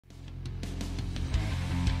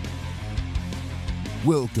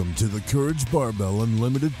Welcome to the Courage Barbell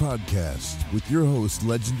Unlimited podcast with your host,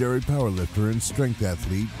 legendary powerlifter and strength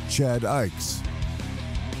athlete, Chad Ikes.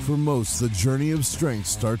 For most, the journey of strength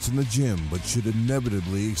starts in the gym, but should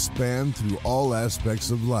inevitably expand through all aspects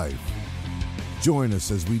of life. Join us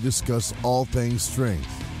as we discuss all things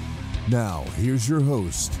strength. Now, here's your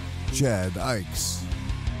host, Chad Ikes.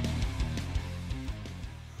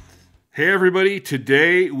 Hey everybody,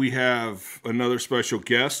 today we have another special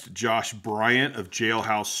guest, Josh Bryant of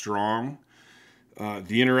Jailhouse Strong.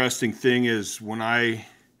 The interesting thing is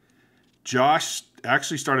Josh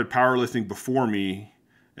actually started powerlifting before me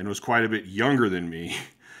and was quite a bit younger than me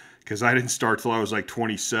because I didn't start till I was like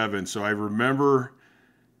 27. So I remember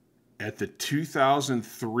at the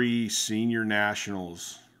 2003 Senior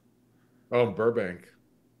Nationals. Oh, Burbank.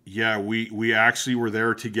 Yeah, we actually were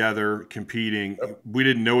there together competing. We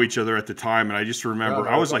didn't know each other at the time, and I just remember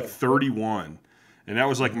I was like 31, and that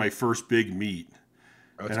was like my first big meet.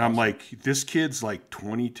 That's and I'm awesome. like, this kid's like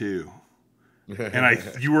 22, and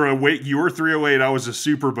you were 308. I was a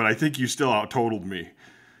super, but I think you still out totaled me,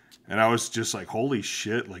 and I was just like, holy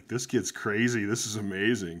shit, like this kid's crazy. This is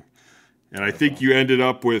amazing. And I think you ended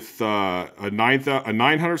up with a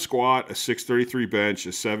 900 squat, a 633 bench,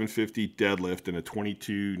 a 750 deadlift, and a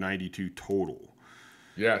 2292 total.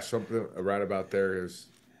 Yeah, something right about there is.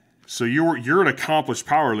 So you're an accomplished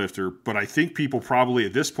powerlifter, but I think people probably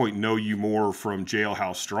at this point know you more from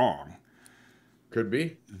Jailhouse Strong. Could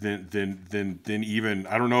be. Than even,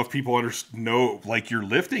 I don't know if people know like you're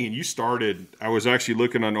lifting, and you started. I was actually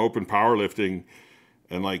looking on Open Powerlifting,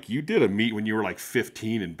 and like you did a meet when you were like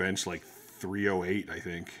 15 and bench like 308, I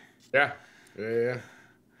think. Yeah.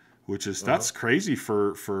 Which is that's crazy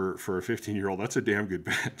for a 15-year-old. That's a damn good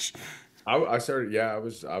bench. I started. Yeah, I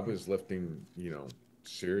was lifting.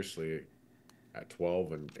 Seriously, at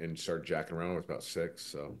 12 and started jacking around when I was about 6.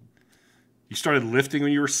 So. You started lifting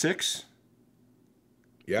when you were 6?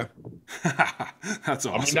 Yeah. That's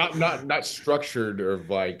awesome. I mean, not structured or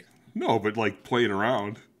like. No, but like playing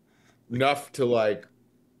around. Enough to like.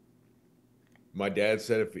 My dad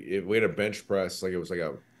said if we had a bench press, like it was like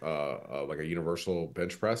a universal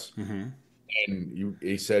bench press, and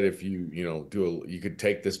he said if you you could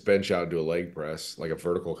take this bench out and do a leg press, like a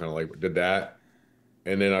vertical kind of leg. Did that,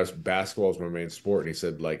 and then basketball was my main sport, and he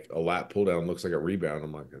said like a lat pull down looks like a rebound.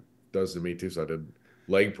 I'm like, it does to me too. So I did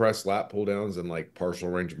leg press, lat pull downs, and like partial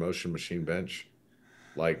range of motion machine bench,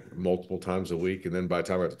 like multiple times a week. And then by the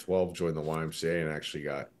time I got to 12, joined the YMCA and actually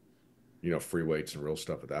got free weights and real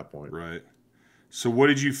stuff at that point. Right. So what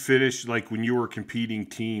did you finish, like when you were competing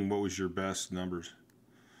teen, what was your best numbers?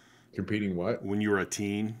 Competing what? When you were a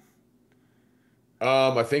teen?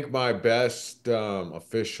 I think my best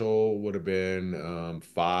official would have been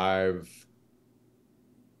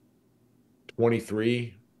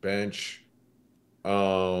 523 bench,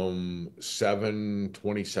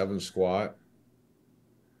 727 squat,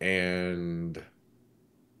 and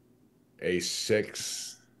a 650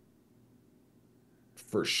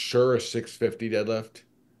 deadlift,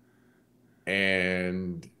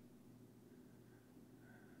 and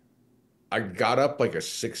I got up like a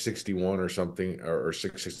 661 or something, or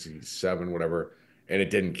 667, whatever, and it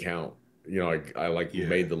didn't count. I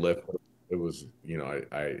made the lift. It was,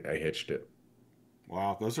 I hitched it.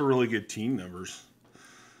 Wow, those are really good teen numbers.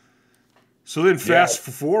 So then fast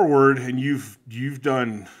forward, and you've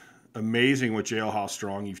done amazing with Jailhouse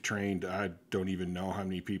Strong. You've trained, I don't even know how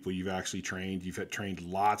many people you've actually trained. You've trained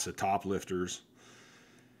lots of top lifters.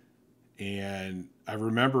 And I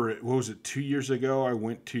remember, what was it, 2 years ago? I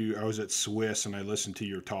was at Swiss and I listened to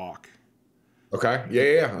your talk. Okay.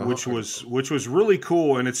 Yeah. Which was really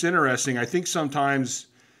cool. And it's interesting. I think sometimes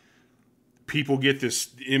people get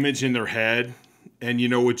this image in their head, and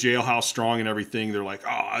with Jailhouse Strong and everything, they're like,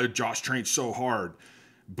 oh, Josh trained so hard.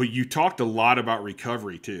 But you talked a lot about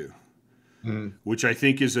recovery too. Which I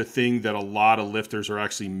think is a thing that a lot of lifters are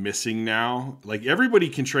actually missing now. Like everybody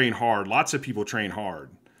can train hard. Lots of people train hard.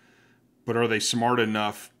 But are they smart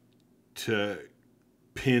enough to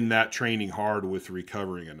pin that training hard with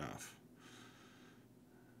recovering enough?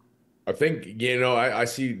 I think, I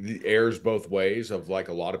see the airs both ways of like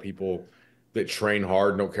a lot of people that train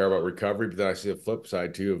hard and don't care about recovery. But then I see the flip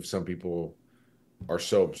side too of some people are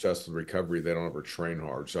so obsessed with recovery they don't ever train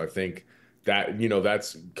hard. So I think that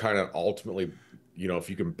that's kind of ultimately if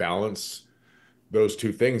you can balance those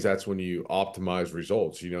two things, that's when you optimize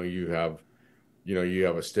results. You have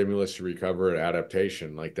a stimulus to recover, and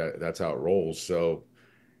adaptation, like that's how it rolls. So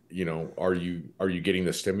are you getting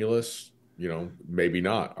the stimulus? Maybe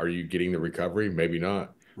not. Are you getting the recovery? Maybe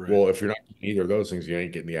not. Right. Well, if you're not getting either of those things, you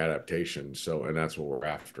ain't getting the adaptation. So, and that's what we're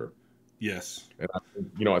after. Yes. And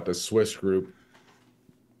at the Swiss group,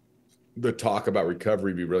 the talk about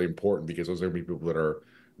recovery be really important because those are going to be people that are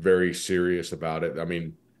very serious about it. I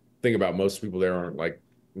mean, think about most people there aren't like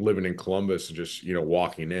living in Columbus and just,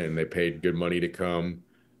 walking in. They paid good money to come.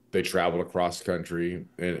 They traveled across the country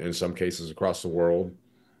and in some cases across the world.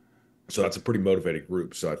 So that's a pretty motivated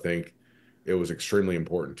group. So I think it was extremely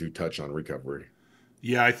important to touch on recovery.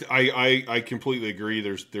 Yeah, I completely agree.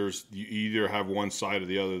 There's you either have one side or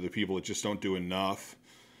the other. The people that just don't do enough,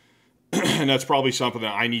 and that's probably something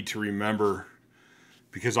that I need to remember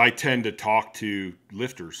because I tend to talk to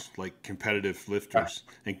lifters, like competitive lifters,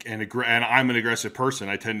 and I'm an aggressive person.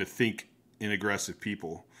 I tend to think in aggressive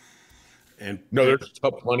people, No, and there's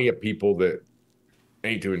plenty of people that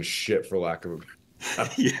ain't doing shit for lack of a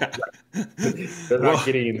yeah, they're not well,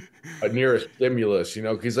 getting a near a stimulus,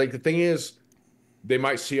 because like the thing is, they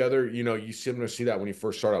might see other, you see them to see that when you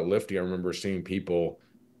first start out lifting. I remember seeing people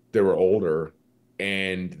that were older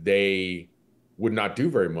and they would not do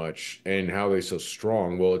very much and how they so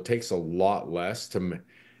strong. Well, it takes a lot less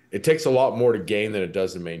it takes a lot more to gain than it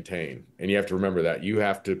does to maintain. And you have to remember that you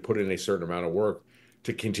have to put in a certain amount of work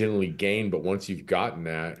to continually gain. But once you've gotten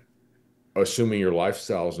that, assuming your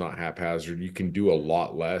lifestyle is not haphazard, you can do a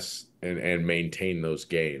lot less and maintain those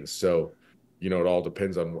gains. So, it all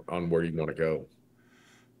depends on where you want to go.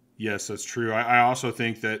 yes, that's true. I also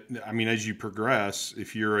think that I mean, as you progress,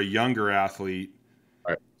 if you're a younger athlete,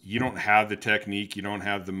 Right. you don't have the technique, you don't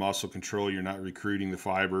have the muscle control, you're not recruiting the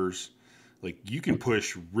fibers. Like you can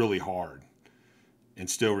push really hard and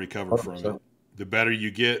still recover from it. 100%. The better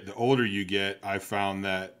you get, the older you get, I found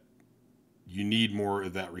that you need more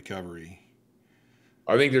of that recovery.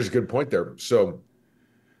 I think there's a good point there. So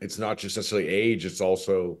it's not just necessarily age, it's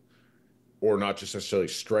also, or not just necessarily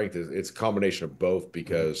strength, it's a combination of both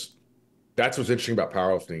Mm-hmm. because that's what's interesting about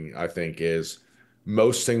powerlifting, I think, is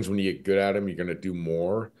most things when you get good at them, you're going to do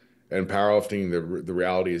more. And powerlifting, the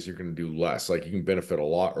reality is you're going to do less. Like you can benefit a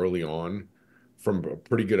lot early on from a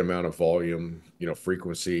pretty good amount of volume,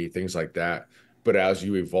 frequency, things like that. But as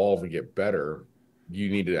you evolve and get better, you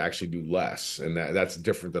need to actually do less. And that's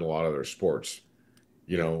different than a lot of other sports,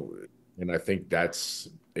 you Yeah. know. And I think it's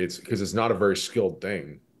because it's not a very skilled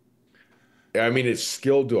thing. I mean, it's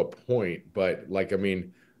skilled to a point, but like, I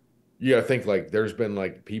mean, you gotta think like there's been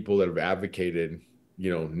like people that have advocated,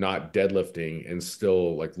 not deadlifting and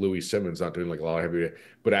still like Louis Simmons not doing like a lot of heavy,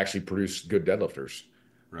 but actually produce good deadlifters.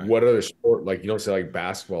 Right. What other sport, like you don't say like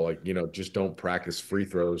basketball, like, just don't practice free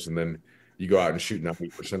throws and then you go out and shoot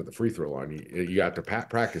 90% at the free throw line. You have to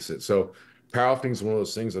practice it. So powerlifting is one of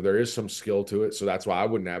those things that there is some skill to it. So that's why I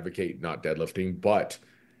wouldn't advocate not deadlifting, but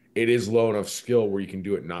it is low enough skill where you can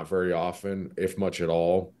do it not very often, if much at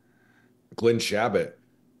all. Glenn Shabbat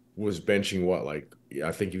was benching what, like,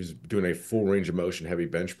 I think he was doing a full range of motion heavy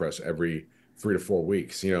bench press every 3 to 4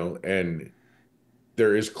 weeks, and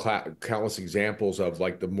there is countless examples of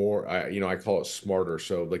like the more I call it smarter.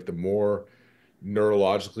 So like the more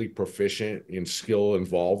neurologically proficient in skill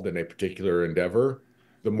involved in a particular endeavor,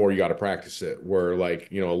 the more you got to practice it. Where like,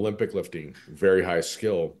 Olympic lifting, very high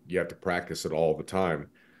skill, you have to practice it all the time.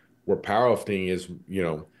 Where powerlifting is,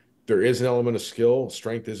 there is an element of skill.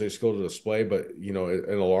 Strength is a skill to display, but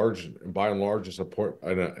by and large, it's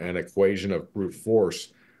an equation of brute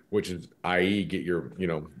force, which is, i.e., get your,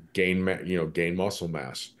 gain muscle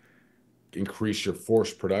mass, increase your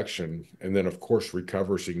force production, and then of course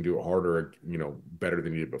recover so you can do it harder, better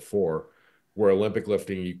than you did before. Where Olympic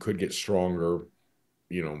lifting, you could get stronger,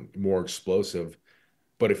 more explosive,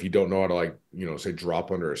 but if you don't know how to, like, say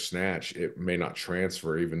drop under a snatch, it may not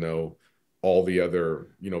transfer, even though all the other,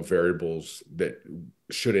 variables that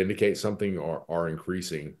should indicate something are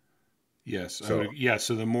increasing. Yes, I So would. Yeah,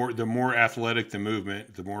 so the more athletic the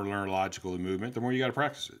movement, the more neurological the movement, the more you got to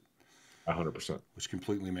practice it, 100%. which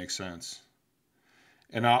completely makes sense.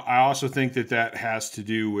 And I also think that that has to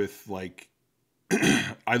do with like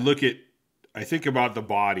I look at I think about the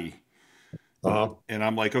body Uh-huh. and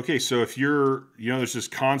I'm like, okay, so if you're there's this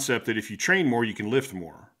concept that if you train more, you can lift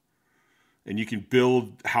more, and you can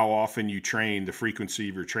build how often you train, the frequency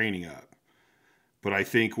of your training up. But I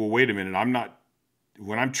think, well, wait a minute, I'm not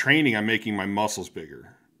when I'm training, I'm making my muscles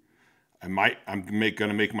bigger. I'm going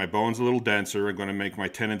to make my bones a little denser. I'm going to make my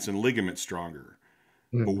tendons and ligaments stronger.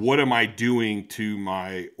 But Mhm. what am I doing to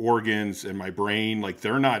my organs and my brain? Like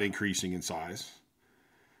they're not increasing in size.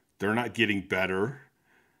 They're not getting better.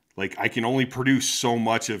 Like I can only produce so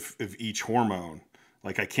much of each hormone.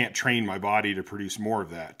 Like I can't train my body to produce more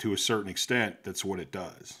of that. To a certain extent, that's what it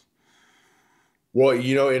does. Well,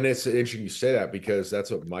 and it's interesting you say that because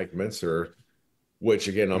that's what Mike Mentzer, which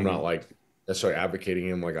again, I'm Mm-hmm. not like necessarily advocating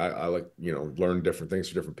him. Like I like, learn different things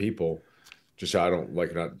from different people. just how I don't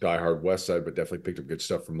like not diehard West Side, but definitely picked up good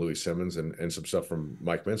stuff from Louis Simmons and some stuff from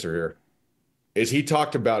Mike Mincer here. Is he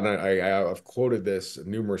talked about, and I've quoted this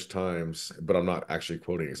numerous times, but I'm not actually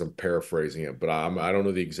quoting it because I'm paraphrasing it, but I don't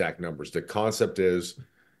know the exact numbers. The concept is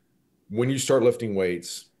when you start lifting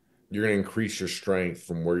weights, you're going to increase your strength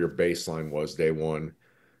from where your baseline was day one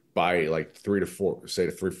by like 3 to 4, say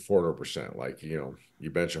to 300-400%. Like, you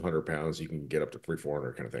bench 100 pounds, you can get up to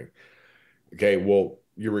 300-400 kind of thing. Okay, well,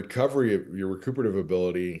 your recuperative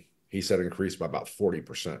ability, he said, increased by about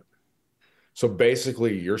 40%. So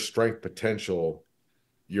basically, your strength potential,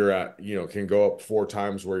 you're at, can go up 4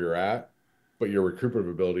 times where you're at, but your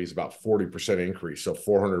recuperative ability is about 40% increase. So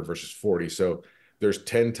 400 versus 40. So there's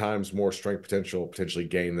 10 times more strength potentially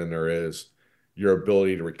gained than there is your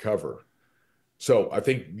ability to recover. So I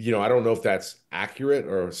think, I don't know if that's accurate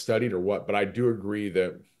or studied or what, but I do agree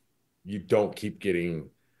that you don't keep getting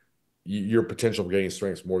your potential for getting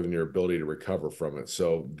strength more than your ability to recover from it.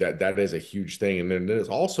 So that is a huge thing. And then it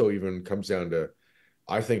also even comes down to,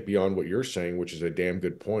 I think, beyond what you're saying, which is a damn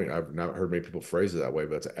good point. I've not heard many people phrase it that way,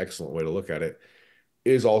 but that's an excellent way to look at it,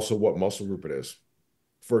 is also what muscle group it is.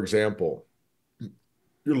 For example,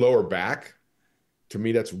 your lower back, to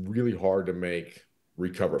me, that's really hard to make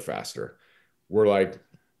recover faster. Where like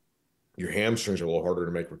your hamstrings are a little harder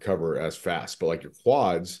to make recover as fast, but like your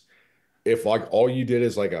quads, if like all you did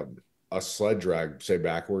is like a sled drag, say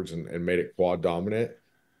backwards and made it quad dominant,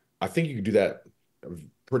 I think you could do that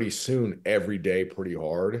pretty soon every day, pretty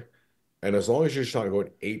hard. And as long as you're just not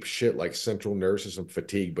going ape shit like central nervous system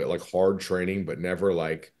fatigue, but like hard training, but never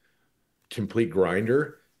like complete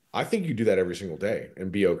grinder, I think you do that every single day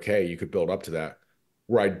and be okay. You could build up to that.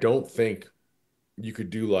 Where I don't think you could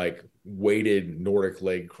do like weighted Nordic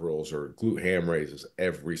leg curls or glute ham raises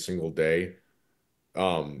every single day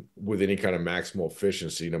with any kind of maximal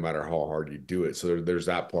efficiency, no matter how hard you do it. So there's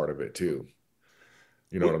that part of it too.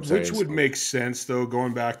 You know what I'm Which saying? would So, make sense though,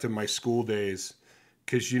 going back to my school days,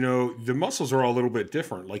 because the muscles are all a little bit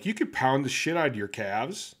different. Like you could pound the shit out of your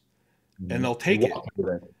calves, and they'll you take it. walk over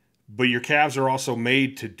there. But your calves are also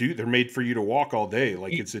made to do. They're made for you to walk all day.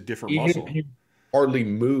 Like E- it's a different Even if muscle. you hardly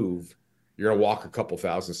move, you're gonna walk a couple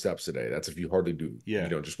thousand steps a day. That's if you hardly do,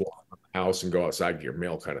 Yeah, just walk around the house and go outside, get your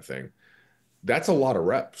mail kind of thing. That's a lot of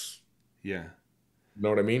reps. yeah, You know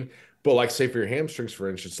what I mean? But like say for your hamstrings, for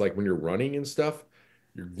instance, like when you're running and stuff,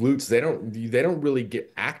 your glutes, they don't really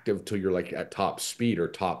get active till you're like at top speed or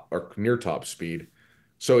top or near top speed.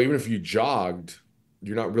 So even if you jogged,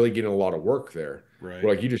 you're not really getting a lot of work there. right.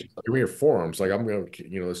 Where like you just give me your forearms, like I'm gonna,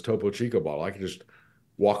 this Topo Chico bottle, I can just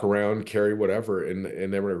walk around, carry whatever, and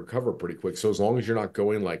then recover pretty quick. So as long as you're not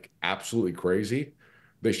going like absolutely crazy,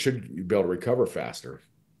 they should be able to recover faster.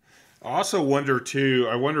 I also wonder too.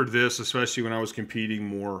 I wondered this, especially when I was competing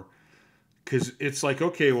more, because it's like,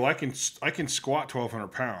 okay, well, I can squat 1,200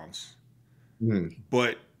 pounds, Mhm.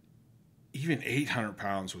 but even 800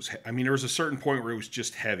 pounds was. I mean, there was a certain point where it was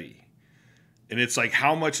just heavy, and it's like,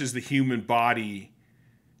 how much is the human body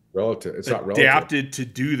Relative, it's not relative. adapted to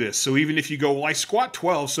do this? So even if you go, well, I squat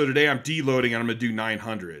 12, so today I'm deloading and I'm gonna do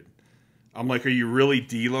 900. I'm like, are you really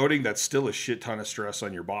deloading? That's still a shit ton of stress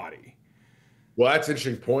on your body. Well, that's an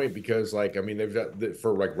interesting point because, like, I mean, they've done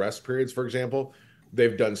for like rest periods, for example,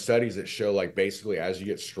 they've done studies that show like basically as you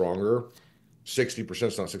get stronger,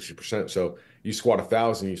 60% is not 60%. So you squat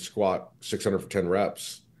 1,000, you squat 600 for 10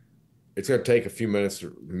 reps. It's going to take a few minutes,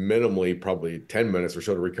 minimally, probably 10 minutes or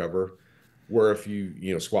so to recover. Where if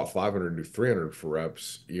you squat 500 and do 300 for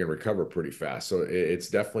reps, you're going to recover pretty fast. So it's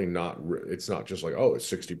definitely not, it's not just like, oh, it's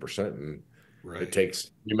 60% and it Right. takes a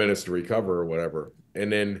few minutes to recover or whatever.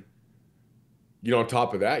 And then on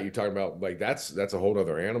top of that, you're talking about like that's a whole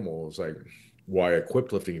other animal. It's like why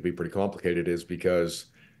equipped lifting can be pretty complicated is because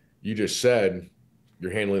you just said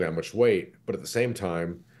you're handling that much weight, but at the same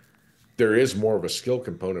time, there is more of a skill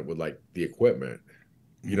component with like the equipment.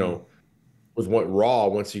 You Mm-hmm. know, with what raw,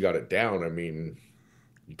 once you got it down, I mean,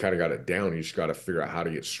 you kind of got it down. You just got to figure out how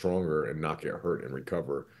to get stronger and not get hurt and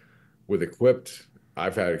recover. With equipped,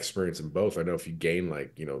 I've had experience in both. I know if you gain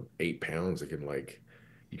like, 8 pounds, it can like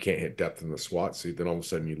you can't hit depth in the squat suit. Then all of a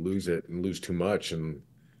sudden you lose it and lose too much, and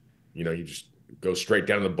you just go straight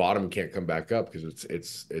down to the bottom and can't come back up because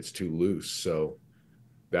it's too loose. So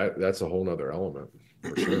that's a whole nother element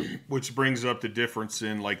for sure. Which brings up the difference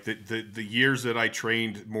in like the years that I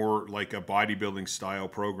trained more like a bodybuilding style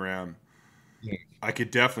program, I could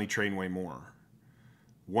definitely train way more.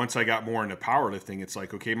 Once I got more into powerlifting, it's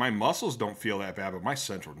like, okay, my muscles don't feel that bad, but my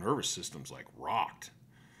central nervous system's like rocked.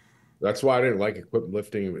 That's why I didn't like equipment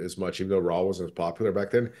lifting as much, even though raw wasn't as popular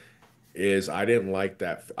back then. Is I didn't like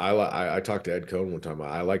that. I talked to Ed Cohn one time.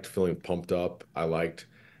 I liked feeling pumped up.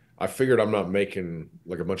 I figured I'm not making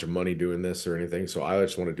like a bunch of money doing this or anything, so I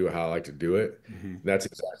just want to do it how I like to do it. Hmm. And that's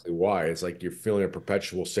exactly why. It's like you're feeling a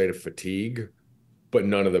perpetual state of fatigue, but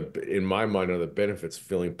none of the, in my mind, none of the benefits,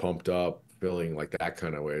 feeling pumped up, feeling like that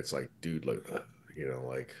kind of way. It's like, dude, like,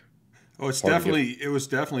 like Oh, it's hard to get. definitely it was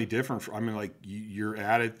definitely different. I mean, like you're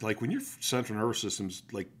at it like when your central nervous system's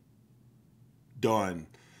like done,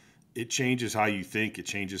 it changes how you think, it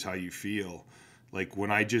changes how you feel. Like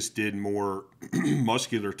when I just did more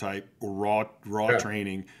muscular type or raw Yeah,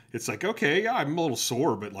 training, it's like okay, yeah, I'm a little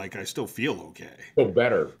sore, but like I still feel okay. feel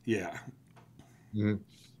better. Yeah, Mhm.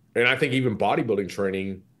 And I think even bodybuilding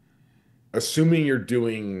training, assuming you're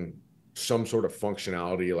doing some sort of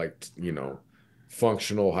functionality, like,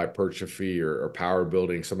 functional hypertrophy or power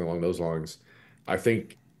building, something along those lines, I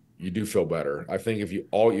think you do feel better. I think if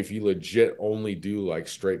you legit only do like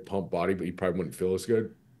straight pump body, but you probably wouldn't feel as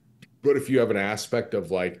good. But if you have an aspect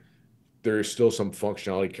of like there is still some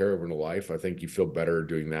functionality carry over into life, I think you feel better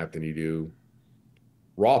doing that than you do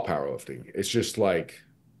raw powerlifting. It's just like,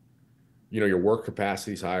 your work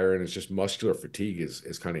capacity is higher, and it's just muscular fatigue is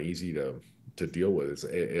kind of easy to deal with.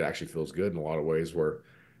 It actually feels good in a lot of ways where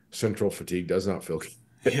central fatigue does not feel good.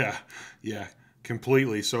 yeah, yeah,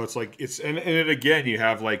 completely. So it's like and it, again, you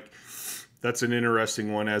have like that's an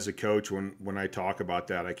interesting one as a coach. When I talk about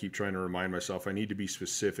that, I keep trying to remind myself I need to be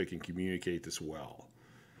specific and communicate this well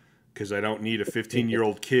because I don't need a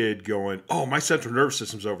 15-year-old kid going, "Oh, my central nervous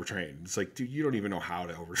system's overtrained." It's like, dude, you don't even know how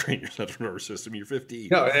to overtrain your central nervous system. You're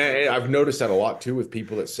 15. No, and I've noticed that a lot too with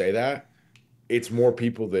people that say that. It's more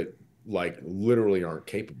people that like literally aren't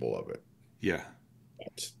capable of it. Yeah,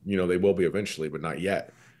 They will be eventually, but not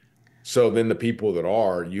yet. So then the people that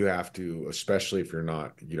are, you have to, especially if you're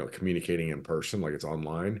not, communicating in person, like it's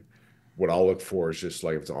online. What I'll look for is just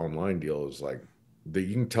like if it's an online deal, is like that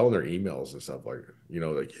you can tell in their emails and stuff like,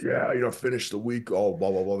 yeah, finish the week, all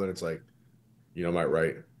blah blah blah. Then it's like, might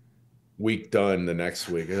write week done the next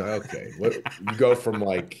week. And okay, what you go from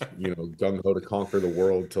like, gung ho to conquer the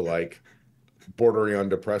world to like bordering on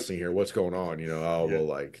depressing here. What's going on? Oh yeah, well,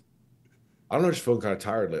 like I don't know, just feeling kind of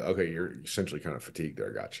tired. Like, okay, you're essentially kind of fatigued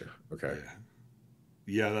there. Gotcha. Okay. yeah,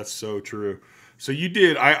 yeah. That's so true. So you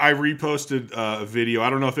did. I reposted a video. I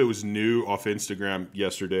don't know if it was new off Instagram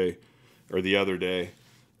yesterday or the other day,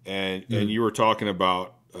 and Mhm. you were talking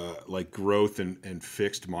about like growth and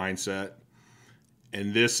fixed mindset.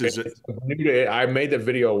 And this is I made that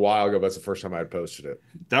video a while ago. But that's the first time I had posted it.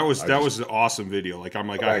 I that just was an awesome video. Like I'm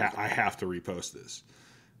like like, I have to repost this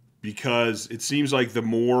because it seems like the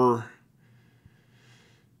more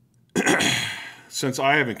since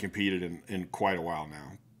I haven't competed in quite a while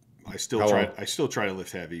now. how long? I still try to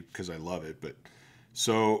lift heavy because I love it, but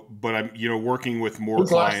I'm working with more When's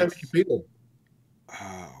the last time you clients. competed?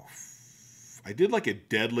 Oh, I did like a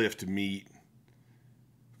deadlift meet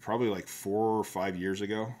probably like 4 or 5 years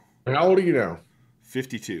ago. How old are you now?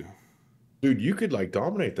 52. Dude, you could like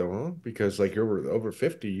dominate though, huh? Because like you're over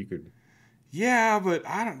 50, you could Yeah, but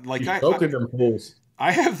I don't like you soak in them pools.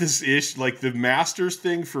 I have this ish like the masters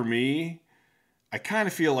thing for me. I kind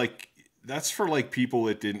of feel like that's for like people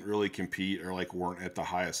that didn't really compete or like weren't at the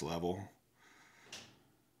highest level.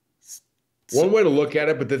 So, One way to look at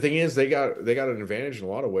it, but the thing is they got an advantage in a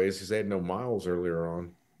lot of ways because they had no miles earlier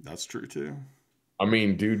on. that's true too. I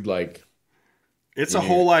mean, dude, like It's a when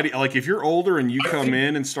you whole idea. Like if you're older and you I come think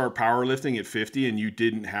in and start powerlifting at 50 and you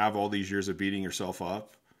didn't have all these years of beating yourself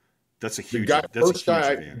up, that's a first huge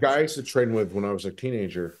guy I advantage. used to train with when I was a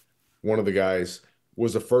teenager, one of the guys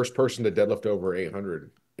was the first person to deadlift over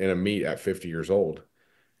 800 in a meet at 50 years old.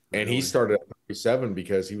 And he Really? started at 37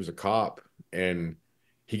 because he was a cop and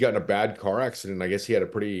he got in a bad car accident. I guess he had a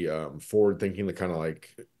pretty forward thinking, that kind of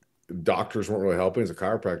like doctors weren't really helping. As a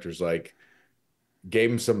chiropractor's like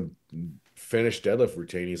gave him some finished deadlift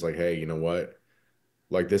routine. He's like, hey, you know what?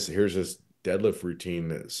 Like here's this deadlift routine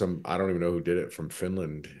that some, I don't even know who did it, from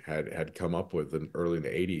Finland had come up with in early in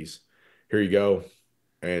the 80s. Here you go.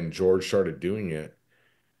 And George started doing it.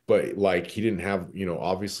 But like he didn't have,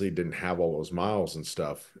 obviously didn't have all those miles and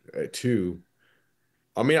stuff too.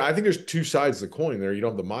 I mean, I think there's two sides of the coin there. You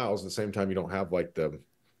don't have the miles at the same time. You don't have like the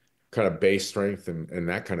kind of base strength and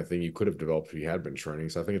that kind of thing you could have developed if you had been training.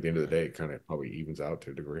 So I think at the end of the day, it kind of probably evens out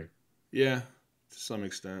to a degree. Yeah, to some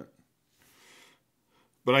extent.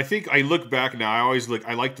 But I think I look back now.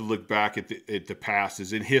 I like to look back at the past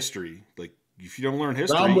as in history. Like if you don't learn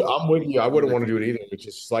No, history, I'm with you. I you're wouldn't not want to going do to it be. either. It's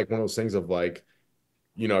just like one of those things of like,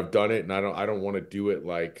 I've done it and I don't want to do it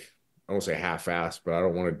like, I don't say half-assed, but I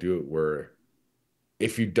don't want to do it where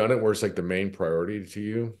if you've done it where it's like the main priority to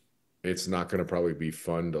you, it's not going to probably be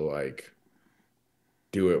fun to like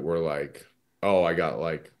do it where like, oh, I got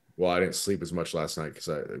like well, I didn't sleep as much last night because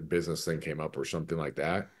a business thing came up or something like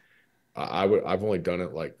that. I've only done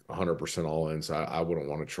it like 100% all in, so I wouldn't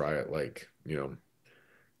want to try it like,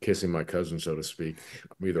 kissing my cousin, so to speak.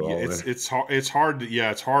 I'm either Yeah, all in. it's hard to,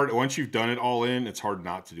 yeah, it's hard once you've done it all in. It's hard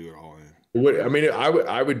not to do it all in. I mean,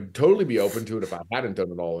 I would totally be open to it if I hadn't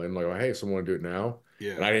done it all in. Like, oh, hey, someone want to do it now,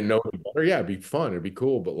 and Yeah, I didn't know any better. Yeah, it'd be fun, it'd be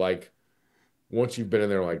cool. But like once you've been in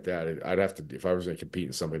there like that, I'd have to, if I was going to compete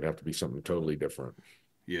in something, it'd have to be something totally different,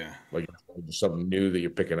 yeah. like something new that you're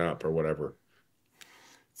picking up or whatever.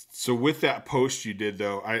 So with that post you did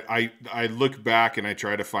though, I look back and I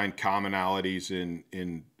try to find commonalities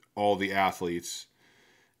in all the athletes,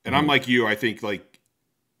 and I'm Mhm. like you. I think like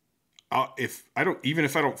if I don't, even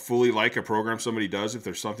if I don't fully like a program somebody does, if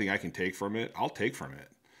there's something I can take from it, I'll take from it.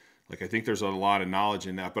 Like I think there's a lot of knowledge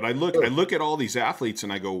in that. But I Sure. look at all these athletes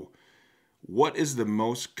and I go, what is the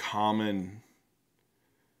most common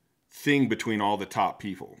thing between all the top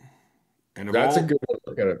people? And of That's a good way to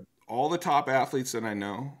look at it. all the top athletes that I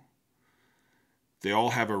know, they all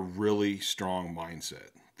have a really strong mindset.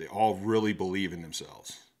 They all really believe in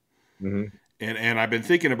themselves. Hmm. And I've been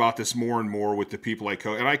thinking about this more and more with the people I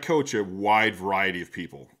coach. And I coach a wide variety of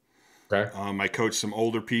people. Okay. I coach some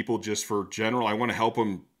older people just for general. I want to help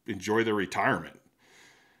them enjoy their retirement.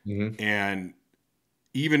 Hmm. And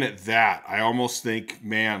even at that, I almost think,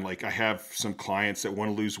 man, like I have some clients that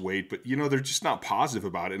want to lose weight, but they're just not positive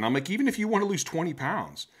about it. And I'm like, even if you want to lose 20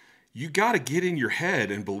 pounds, you got to get in your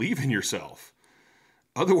head and believe in yourself.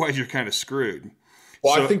 Otherwise, you're kind of screwed.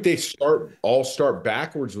 Well, I So, think they start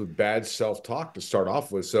backwards with bad self-talk to start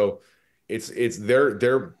off with. So it's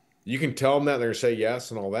they're you can tell them that and they're gonna say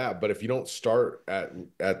yes and all that, but if you don't start at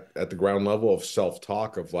the ground level of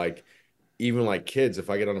self-talk of like even like kids, if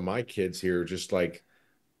I get onto my kids here, just like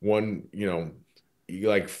one, he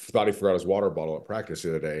like thought he forgot his water bottle at practice the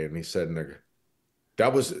other day, and he said,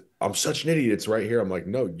 that was I'm such an idiot. It's right here. I'm like,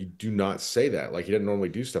 no, you do not say that. Like he didn't normally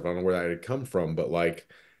do stuff. I don't know where that had come from, but like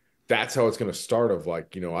that's how it's going to start of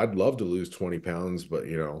like, I'd love to lose 20 pounds, but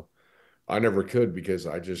I never could because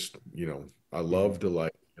I just, I mhm, love to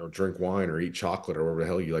like, drink wine or eat chocolate or whatever the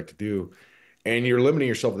hell you like to do. And you're limiting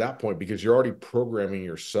yourself at that point because you're already programming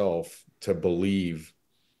yourself to believe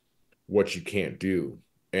what you can't do.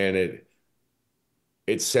 And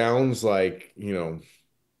it sounds like,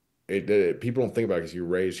 people don't think about it because you're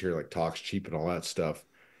raised here like talks cheap and all that stuff.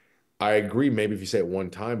 I agree, maybe if you say it one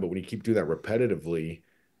time, but when you keep doing that repetitively,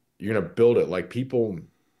 you're gonna build it. Like people,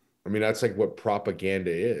 I mean, that's like what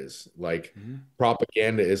propaganda is. Like mhm.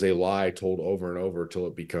 propaganda is a lie told over and over till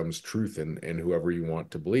it becomes truth and whoever you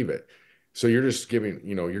want to believe it. So you're just giving,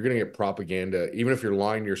 you're gonna get propaganda, even if you're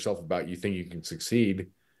lying to yourself about you think you can succeed,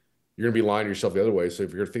 you're gonna be lying to yourself the other way. So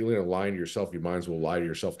if you're thinking of lying to yourself, you might as well lie to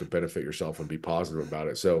yourself to benefit yourself and be positive about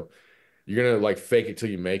it. So you're gonna like fake it till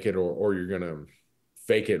you make it, or you're gonna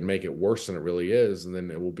fake it and make it worse than it really is, and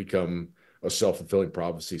then it will become a self-fulfilling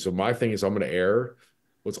prophecy. So my thing is I'm gonna err.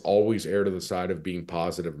 Let's always err to the side of being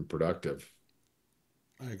positive and productive.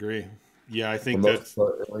 I agree. Yeah, I For think most that's.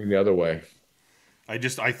 part, erring the other way. I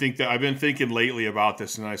think that I've been thinking lately about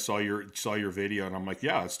this, and I saw your video, and I'm like,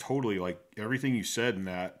 yeah, it's totally like everything you said in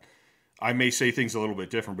that. I may say things a little bit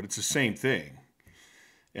different, but it's the same thing.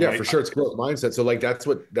 And Yeah, for sure. It's growth mindset. So like that's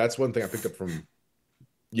one thing I picked up from,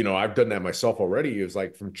 I've done that myself already. It was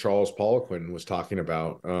like from Charles Poliquin was talking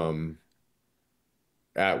about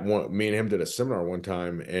at one me and him did a seminar one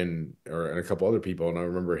time and a couple other people, and I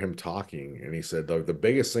remember him talking and he said the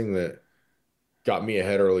biggest thing that got me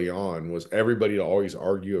ahead early on was everybody to always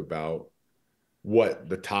argue about what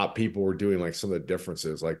the top people were doing, like some of the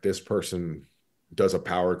differences. Like this person does a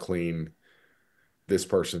power clean, this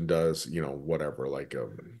person does, whatever, like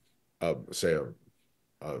say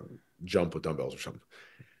a jump with dumbbells or something.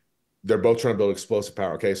 They're both trying to build explosive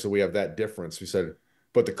power. Okay, so we have that difference. We said,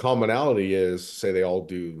 but the commonality is, say they all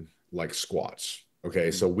do like squats.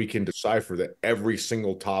 Okay, Mhm. so we can decipher that every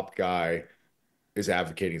single top guy is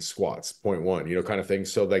advocating squats, point one, kind of thing.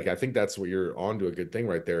 So like I think that's what you're onto a good thing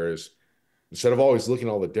right there is instead of always looking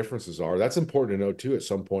at all the differences are, that's important to know too at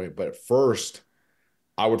some point. But at first,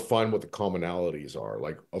 I would find what the commonalities are.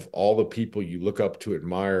 Like of all the people you look up to,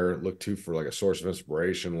 admire, look to for like a source of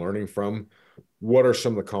inspiration, learning from, what are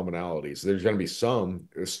some of the commonalities? There's going to be some.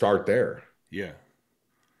 Start there. Yeah,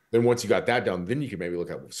 Then once you got that down, then you can maybe look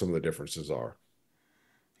at what some of the differences are.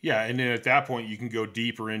 yeah, and then at that point you can go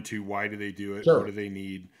deeper into why do they do it, what do Sure. they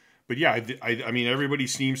need. But yeah, I mean everybody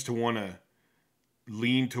seems to want to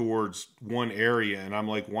lean towards one area, and I'm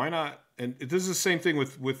like, why not? And this is the same thing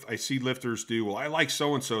with I see lifters do. Well, I like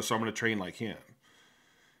so and so, so I'm going to train like him.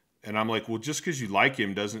 And I'm like, well, just because you like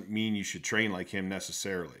him doesn't mean you should train like him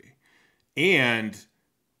necessarily. And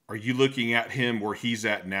are you looking at him where he's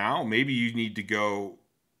at now? Maybe you need to go,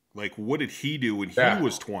 like, what did he do when he Yeah.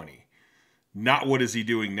 was 20? Not what is he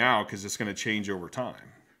doing now, because it's going to change over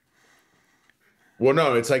time. Well,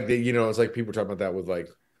 no, it's like it's like people talk about that with like,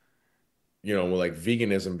 when like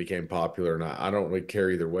veganism became popular, and I don't really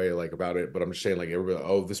care either way like about it, but I'm just saying like everybody,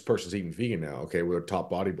 oh, this person's eating vegan now. Okay, we're a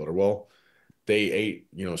top bodybuilder. Well, they ate,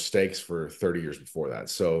 steaks for 30 years before that.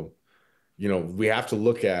 So, we have to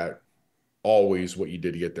look at always what you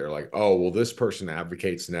did to get there. Like, oh, well, this person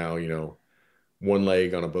advocates now, one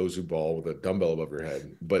leg on a Bosu ball with a dumbbell above your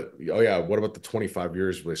head. But oh yeah, what about the 25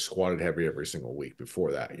 years where they squatted heavy every single week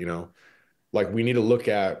before that? Like we need to look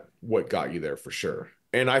at what got you there for sure.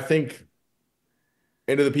 And I think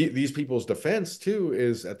into these people's defense too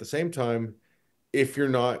is at the same time, if you're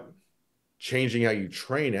not changing how you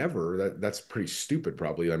train ever, that's pretty stupid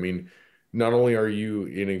probably. I mean, not only are you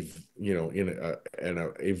in a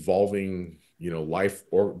an evolving life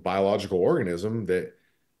or biological organism that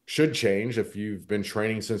should change. If you've been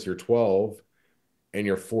training since you're 12 and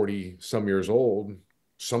you're 40 some years old,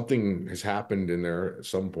 something has happened in there at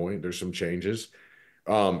some point. There's some changes.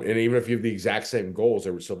 And even if you have the exact same goals,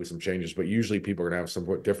 there would still be some changes, but usually people are going to have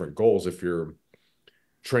somewhat different goals. If you're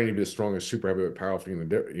training to be the strongest super heavyweight powerlifting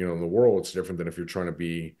in the world, it's different than if you're trying to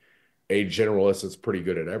be a generalist that's pretty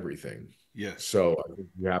good at everything. Yes. So I think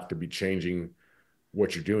you have to be changing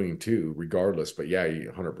what you're doing too, regardless. But yeah,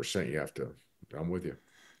 100%, you have to. I'm with you.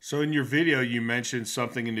 So in your video, you mentioned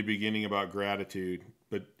something in the beginning about gratitude,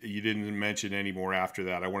 but you didn't mention any more after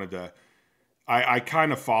that. I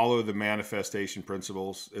kind of follow the manifestation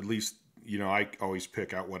principles. At least, I always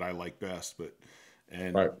pick out what I like best,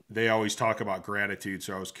 and Right. they always talk about gratitude.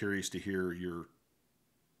 So I was curious to hear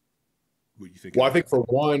what you think. Well, I think for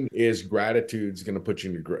one is gratitude's going to put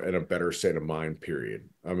you in a better state of mind, period.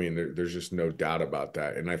 I mean, there's just no doubt about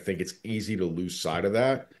that. And I think it's easy to lose sight of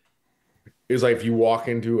that. It's like if you walk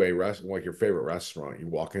into a restaurant, like your favorite restaurant, you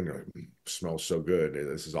walk in there, smells so good.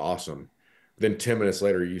 This is awesome. Then 10 minutes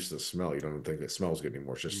later, you're used to the smell. You don't even think it smells good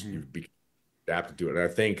anymore. It's just you've become adapted to it. And I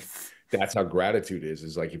think that's how gratitude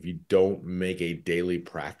is like if you don't make a daily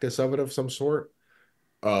practice of it of some sort,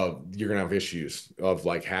 you're gonna have issues of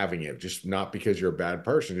like having it, just not because you're a bad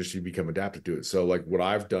person, just you become adapted to it. So like what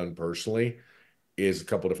I've done personally is a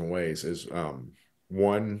couple different ways is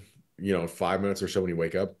one, 5 minutes or so when you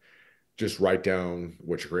wake up, just write down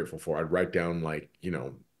what you're grateful for. I'd write down like,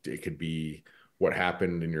 it could be what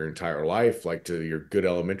happened in your entire life, like to your good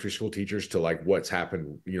elementary school teachers to like what's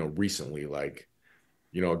happened, recently, like,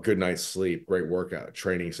 a good night's sleep, great workout,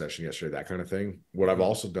 training session yesterday, that kind of thing. What I've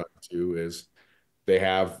also done too is they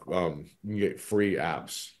have you can get free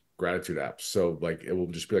apps, gratitude apps. So like it will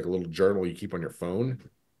just be like a little journal you keep on your phone.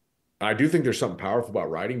 I do think there's something powerful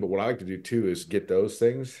about writing, but what I like to do too is get those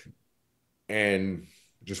things and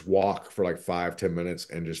just walk for like 5-10 minutes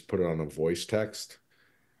and just put it on a voice text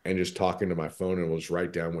and just talk into my phone and we'll just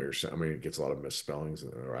write down what you're saying. I mean, it gets a lot of misspellings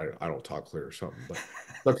or I don't talk clear or something, but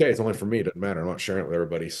okay, it's only for me. It doesn't matter. I'm not sharing it with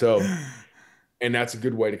everybody. So, and that's a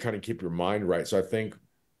good way to kind of keep your mind right. So I think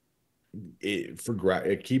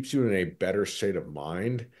it keeps you in a better state of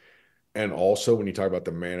mind. And also when you talk about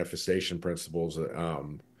the manifestation principles,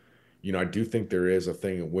 I do think there is a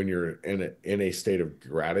thing when you're in a state of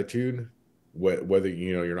gratitude, whether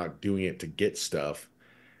you're not doing it to get stuff,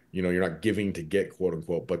 you're not giving to get, quote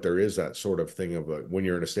unquote, but there is that sort of thing of when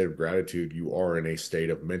you're in a state of gratitude, you are in a state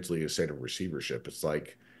of mentally a state of receivership. It's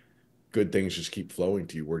like good things just keep flowing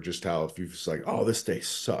to you. Where just how if you just like, oh, this day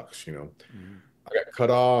sucks, I got cut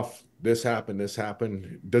off, this happened, this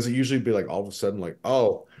happened. Does it usually be like all of a sudden like,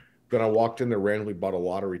 oh, then I walked in there, randomly bought a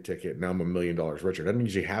lottery ticket, now I'm $1 million richer? It doesn't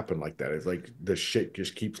usually happen like that. It's like the shit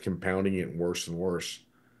just keeps compounding it worse and worse.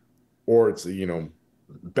 Or it's,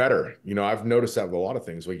 better. I've noticed that with a lot of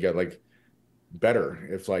things. We get like better.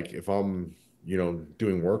 If like if I'm,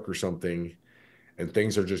 doing work or something and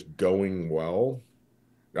things are just going well.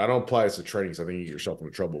 I don't apply this to training because I think you get yourself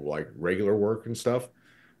into trouble. Like regular work and stuff,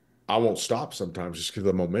 I won't stop sometimes just because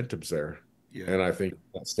the momentum's there. Yeah. And I think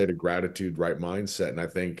that state of gratitude, right mindset, and I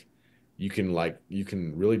think you can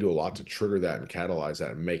really do a lot to trigger that and catalyze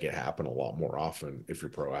that and make it happen a lot more often if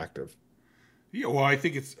you're proactive. Yeah, well, I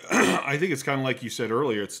think it's I think it's kind of like you said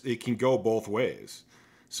earlier. It can go both ways.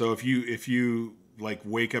 So if you like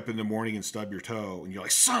wake up in the morning and stub your toe and you're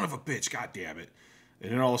like, son of a bitch, god damn it,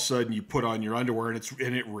 and then all of a sudden you put on your underwear and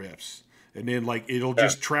it rips, and then like it'll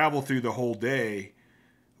just travel through the whole day.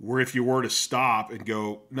 Where if you were to stop and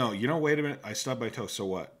go, no, wait a minute, I stubbed my toe, so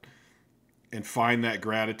what? And find that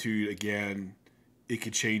gratitude again, it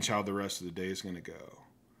could change how the rest of the day is going to go.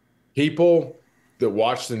 People that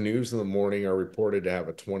watch the news in the morning are reported to have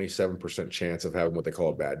a 27% chance of having what they call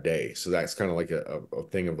a bad day. So that's kind of like a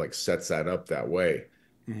thing of like sets that up that way.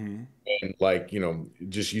 Mm-hmm. And like,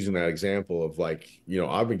 just using that example of like,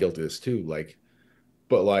 I've been guilty of this too. Like,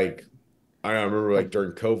 but like, I remember like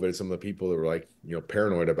during COVID, some of the people that were like,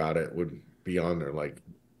 paranoid about it would be on there. Like,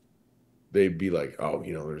 they'd be like, oh,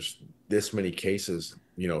 there's this many cases,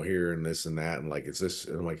 here and this and that. And like, it's this.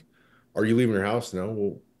 And I'm like, are you leaving your house? No.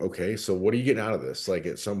 Well, okay. So what are you getting out of this? Like,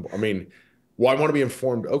 I mean, well, I want to be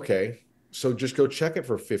informed. Okay. So just go check it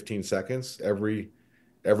for 15 seconds every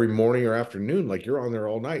morning or afternoon. Like, you're on there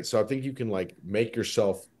all night. So I think you can like make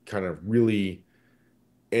yourself kind of really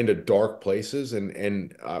into dark places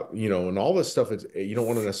and all this stuff. It's, you don't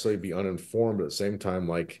want to necessarily be uninformed, but at the same time,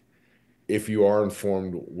 like, if you are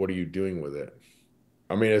informed, what are you doing with it?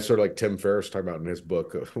 I mean, it's sort of like Tim Ferriss talking about in his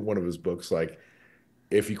book, one of his books, like,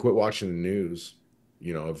 if you quit watching the news,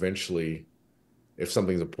 eventually, if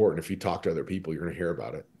something's important, if you talk to other people, you're going to hear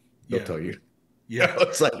about it. They'll Yeah. tell you. Yeah.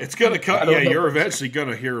 It's like, It's going to come. I Yeah. don't know. You're eventually going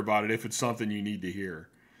to hear about it if it's something you need to hear.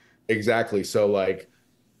 Exactly. So, like,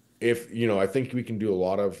 if, I think we can do a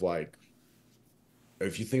lot of like,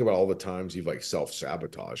 if you think about all the times you've like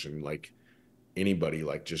self-sabotage and like anybody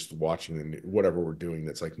like just watching whatever we're doing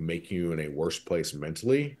that's like making you in a worse place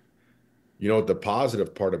mentally, what the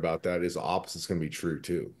positive part about that is the opposite's going to be true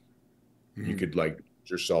too. You Mm-hmm. could like beat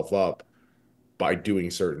yourself up by doing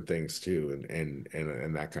certain things too,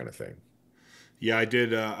 and that kind of thing. Yeah, I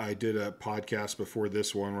did. I did a podcast before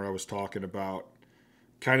this one where I was talking about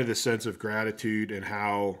kind of the sense of gratitude and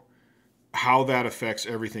how that affects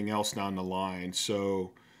everything else down the line.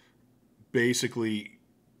 So basically,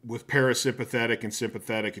 with parasympathetic and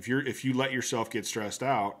sympathetic, if you let yourself get stressed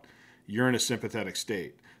out, you're in a sympathetic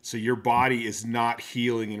state. So your body is not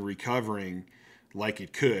healing and recovering like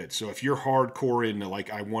it could. So if you're hardcore into like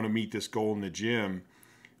I want to meet this goal in the gym,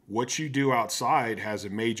 what you do outside has a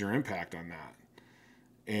major impact on that.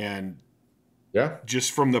 And Yeah,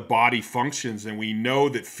 just from the body functions, and we know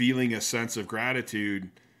that feeling a sense of gratitude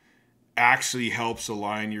actually helps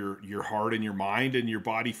align your heart and your mind, and your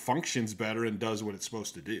body functions better and does what it's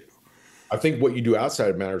supposed to do. I think what you do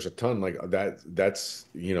outside matters a ton. Like that's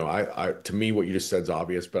I to me what you just said is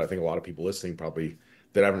obvious, but I think a lot of people listening probably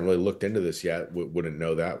that haven't really looked into this yet wouldn't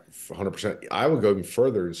know that 100%. I would go even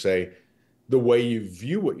further and say the way you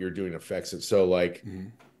view what you're doing affects it. So like, Mm-hmm.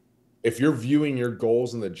 if you're viewing your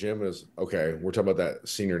goals in the gym as, okay, we're talking about that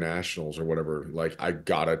senior nationals or whatever, like I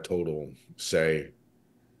got a total, say,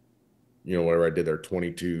 whatever I did there,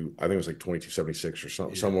 22, I think it was like 2276 or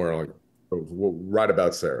something, Yeah. somewhere like right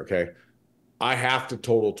about there. Okay. I have to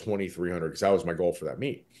total 2300 because that was my goal for that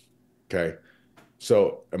meet. Okay.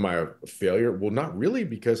 So am I a failure? Well, not really,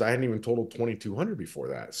 because I hadn't even totaled 2200 before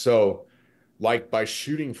that. So like by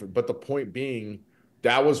shooting for, but the point being,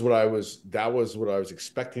 that was what I was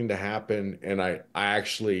expecting to happen. And I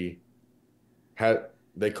actually had,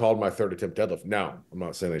 they called my third attempt deadlift. Now, I'm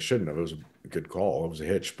not saying they shouldn't have. It was a good call. It was a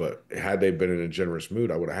hitch, but had they been in a generous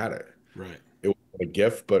mood, I would have had it. Right. It was a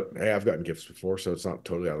gift, but hey, I've gotten gifts before, so it's not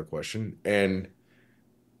totally out of the question. And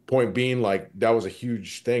point being, like, that was a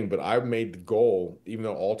huge thing, but I made the goal, even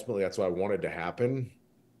though ultimately that's what I wanted to happen.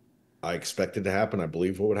 I expected to happen. I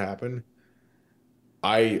believe what would happen.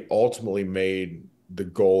 I ultimately made the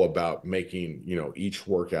goal about making, each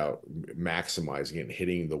workout, maximizing it and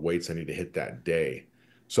hitting the weights I need to hit that day.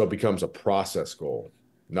 So it becomes a process goal,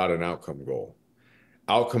 not an outcome goal.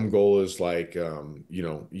 Outcome goal is like,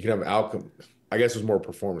 you can have outcome. I guess it's more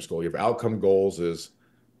performance goal. You have outcome goals is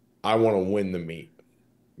I want to win the meet.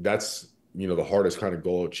 That's, the hardest kind of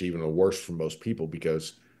goal to achieve and the worst for most people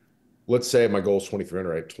because let's say my goal is 2300,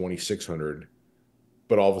 right? 2600.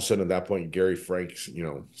 But all of a sudden at that point, Gary Franks,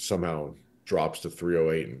 somehow drops to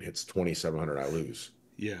 308 and hits 2700. I lose.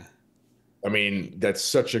 Yeah. I mean, that's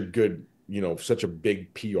such a good, such a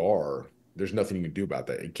big PR. There's nothing you can do about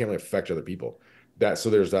that. It can't really affect other people. So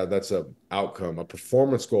there's that. That's a outcome. A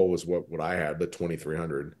performance goal was what I had, the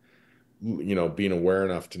 2300. Being aware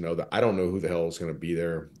enough to know that I don't know who the hell is going to be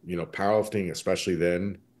there. Powerlifting, especially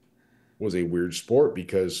then, was a weird sport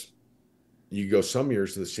because you go some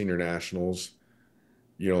years to the senior nationals,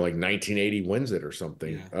 like 1980 wins it or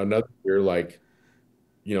something. Yeah. Another year, like,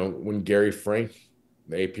 when Gary Frank,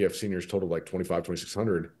 the APF seniors totaled like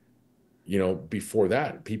 2600, before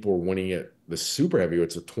that, people were winning it. The super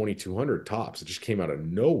heavyweights at 2200 tops. It just came out of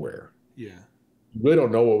nowhere. Yeah. You really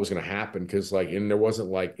don't know what was going to happen because, like, and there wasn't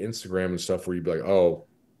like Instagram and stuff where you'd be like, oh,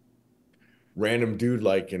 random dude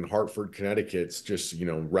like in Hartford, Connecticut's just,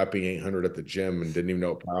 repping 800 at the gym and didn't even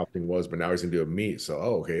know what powerlifting was, but now he's going to do a meet. So,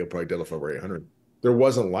 oh, okay, he'll probably deadlift over 800. There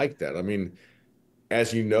wasn't like that. I mean,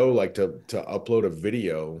 as you know, like to upload a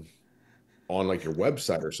video on like your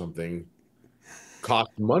website or something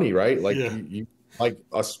costs money, right? Like Yeah. you like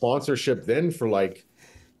a sponsorship then for like,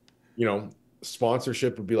 you know,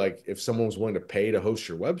 sponsorship would be like if someone was willing to pay to host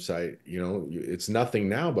your website, it's nothing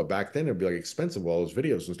now, but back then it'd be like expensive, all those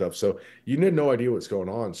videos and stuff. So you had no idea what's going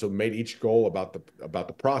on. So made each goal about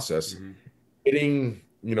the process. Mm-hmm. Hitting,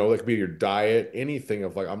 that could be your diet, anything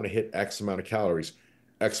of like, I'm gonna hit X amount of calories,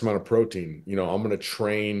 X amount of protein, I'm gonna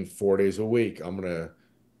train 4 days a week, I'm gonna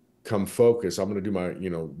come focus, I'm gonna do my,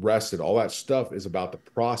 rested, all that stuff is about the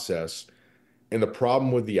process. And the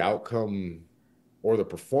problem with the outcome or the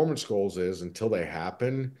performance goals is until they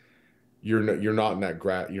happen, you're not in you're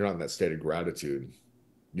not in that state of gratitude.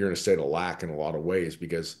 You're in a state of lack in a lot of ways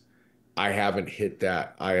because I haven't hit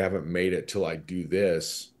that. I haven't made it till I do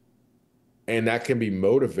this. And that can be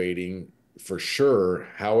motivating for sure.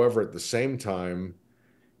 However, at the same time,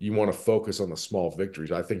 you want to focus on the small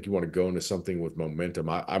victories. I think you want to go into something with momentum.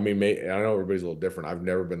 I mean, I know everybody's a little different. I've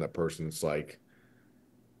never been that person that's like,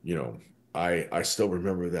 you know, I still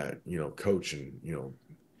remember that, coach in,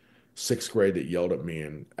 sixth grade that yelled at me.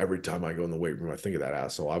 And every time I go in the weight room, I think of that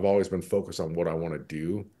asshole. I've always been focused on what I want to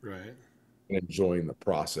do Right. and enjoying the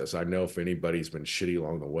process. I know if anybody's been shitty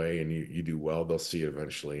along the way and you do well, they'll see it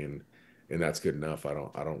eventually. And that's good enough. I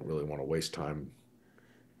don't really want to waste time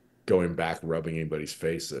going back rubbing anybody's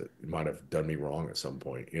face that might have done me wrong at some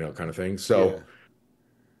point, kind of thing. Yeah. So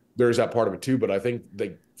there's that part of it too. But I think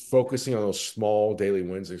focusing on those small daily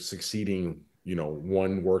wins and succeeding,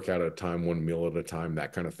 one workout at a time, one meal at a time,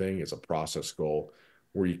 that kind of thing is a process goal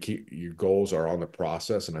where you keep your goals are on the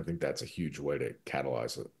process. And I think that's a huge way to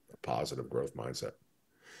catalyze a positive growth mindset.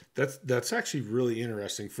 That's actually really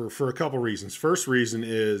interesting for a couple reasons. First reason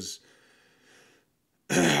is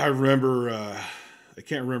I remember I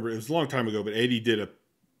can't remember, it was a long time ago, but Eddie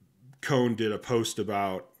Cohn did a post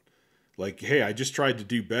about like, hey, I just tried to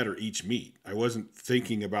do better each meet. I wasn't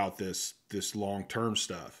thinking about this long term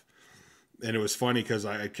stuff. And it was funny because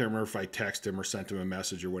I can't remember if I texted him or sent him a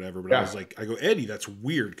message or whatever, but Yeah. I was like, I go, Eddie, that's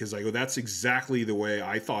weird, because I go, that's exactly the way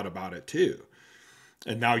I thought about it too.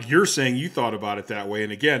 And now you're saying you thought about it that way.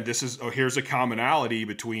 And again, here's a commonality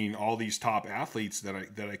between all these top athletes that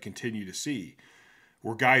I continue to see,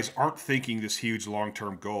 where guys aren't thinking this huge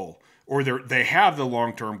long-term goal, or they have the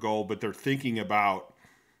long-term goal, but they're thinking about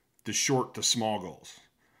the short to small goals.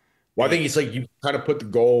 Well, I think it's like you kind of put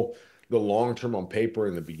the long term on paper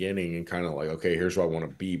in the beginning and kind of like, okay, here's what I want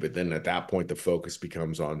to be. But then at that point, the focus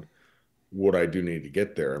becomes on what I do need to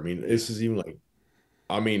get there. I mean, this is even like,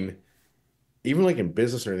 I mean, even like in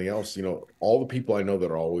business or anything else, all the people I know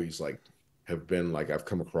that are always like have been like I've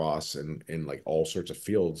come across in like all sorts of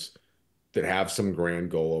fields that have some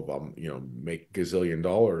grand goal of make gazillion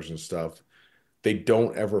dollars and stuff. They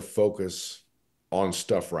don't ever focus on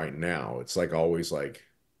stuff right now. It's like always like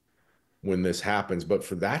when this happens, but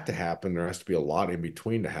for that to happen, there has to be a lot in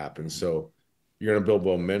between to happen. So you're going to build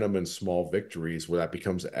momentum and small victories where that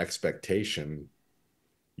becomes an expectation.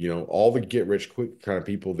 All the get rich quick kind of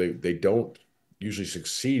people, they don't usually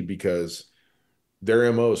succeed because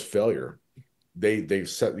their MO is failure. They've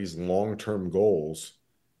set these long-term goals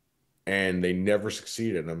and they never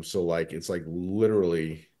succeed in them. So like it's like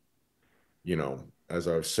literally, as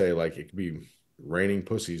I would say, like it could be raining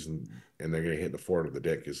pussies and they're gonna hit the forehead of the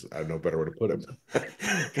dick is I have no better way to put it.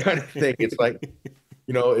 Kind of thing. It's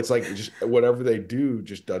like just whatever they do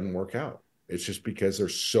just doesn't work out. It's just because they're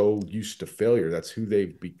so used to failure. That's who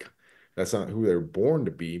they've become. That's not who they're born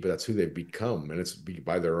to be, but that's who they've become. And it's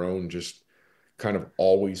by their own just kind of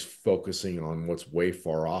always focusing on what's way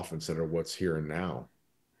far off instead of what's here and now.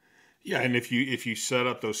 Yeah, and if you set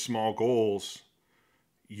up those small goals,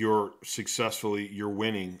 you're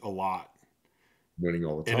winning a lot. Winning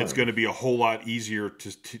all the time. And it's going to be a whole lot easier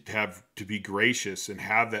to be gracious and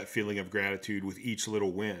have that feeling of gratitude with each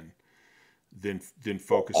little win than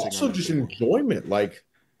focusing also on just the enjoyment. Like,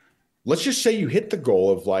 let's just say you hit the goal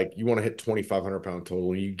of like you want to hit 2,500 pound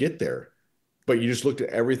total and you get there, but you just looked at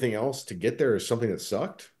everything else to get there as something that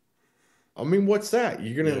sucked. I mean, what's that?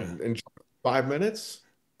 You're gonna enjoy 5 minutes,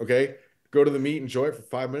 okay? Go to the meet, enjoy it for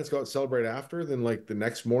 5 minutes, go out and celebrate after. Then like the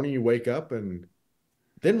next morning you wake up and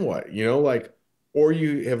then what? Like, or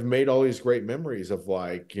you have made all these great memories of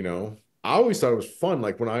like, I always thought it was fun.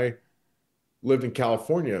 Like when I lived in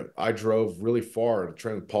California, I drove really far to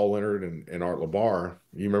train with Paul Leonard and Art Labar.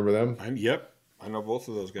 You remember them? Yep, I know both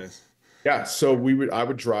of those guys. Yeah, so I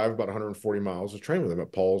would drive about 140 miles to train with them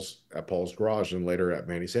at Paul's garage and later at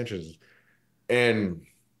Manny Sanchez's. And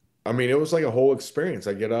I mean, it was like a whole experience.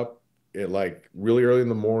 I get up at like really early in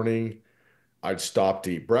the morning. I'd stop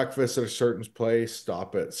to eat breakfast at a certain place,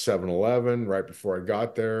 stop at 7-Eleven right before I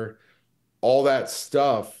got there. All that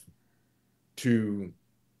stuff to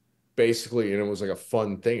basically, and it was like a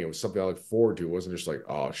fun thing. It was something I looked forward to. It wasn't just like,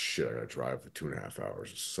 oh shit, I gotta drive for 2.5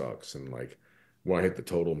 hours. It sucks. And like when I hit the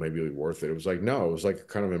total, maybe it'll be worth it. It was like, no, it was like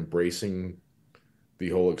kind of embracing the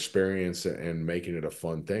whole experience and making it a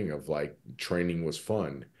fun thing of like training was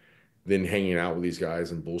fun. Then hanging out with these guys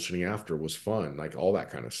and bullshitting after was fun, like all that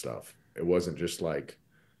kind of stuff. It wasn't just like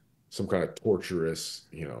some kind of torturous,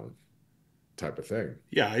 type of thing.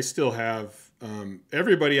 Yeah, I still have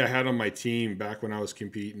everybody I had on my team back when I was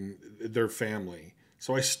competing, their family.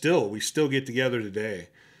 So we still get together today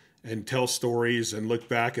and tell stories and look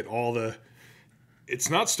back at all the. It's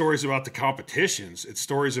not stories about the competitions. It's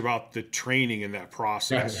stories about the training and that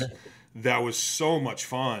process. That was so much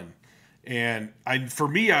fun. And for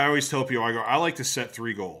me, I always tell people, I like to set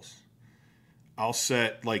 3 goals. I'll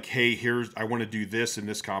set like, hey, I want to do this in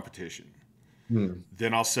this competition.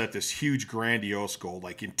 Then I'll set this huge grandiose goal.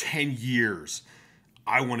 Like in 10 years,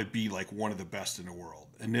 I want to be like one of the best in the world.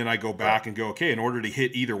 And then I go back and go, okay, in order to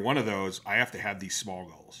hit either one of those, I have to have these small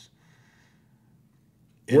goals.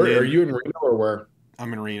 Where are you in Reno or where?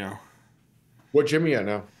 I'm in Reno. What gym are you at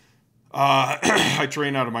now? I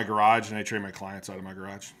train out of my garage and I train my clients out of my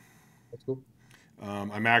garage. That's cool.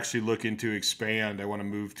 I'm actually looking to expand. I want to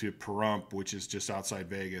move to Pahrump, which is just outside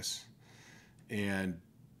Vegas. And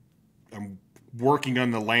I'm working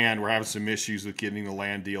on the land. We're having some issues with getting the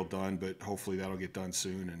land deal done, but hopefully that'll get done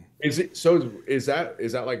soon. And is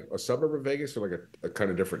that like a suburb of Vegas or like a kind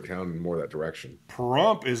of different town in more that direction?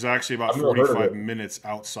 Pahrump is actually about 45 minutes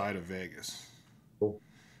outside of Vegas. Cool.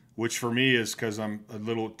 Which for me is because I'm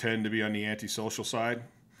tend to be on the antisocial side.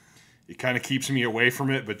 It kind of keeps me away from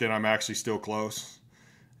it, but then I'm actually still close.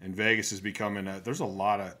 And Vegas is becoming there's a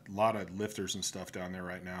lot of lifters and stuff down there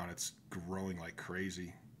right now, and it's growing like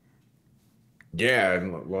crazy. Yeah,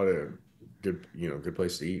 and a lot of good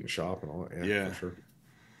place to eat and shop and all that. Yeah, for sure.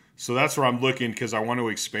 So that's where I'm looking because I want to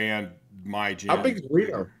expand my gym. How big is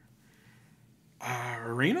Reno?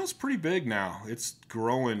 Reno's pretty big now. It's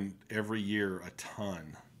growing every year a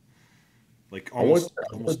ton. Like almost.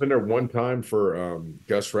 I've been there one time for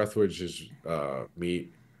Gus Rethwidge's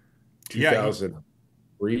meet.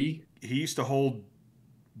 2003. He used to hold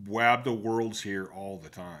WABDA Worlds here all the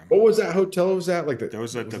time. What was that hotel? Was that like that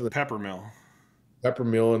was at the Pepper Mill? Pepper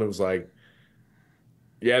Mill, and it was like,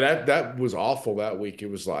 yeah, that was awful that week.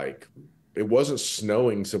 It was like, it wasn't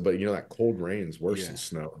snowing, but that cold rain is worse than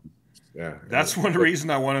snow. Yeah, that's one reason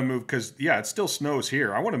I want to move because it still snows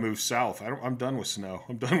here. I want to move south. I'm done with snow.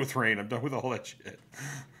 I'm done with rain. I'm done with all that shit.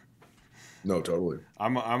 No, totally.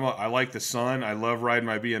 I like the sun. I love riding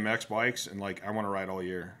my BMX bikes, and like I want to ride all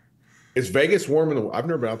year. Is Vegas warm I've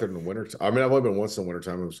never been out there in the winter. I mean, I've only been once in the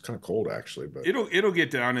wintertime. It was kind of cold actually, but it'll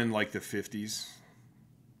get down in like the 50s,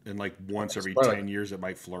 and like once every 10 years it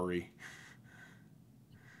might flurry.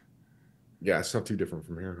 Yeah, it's not too different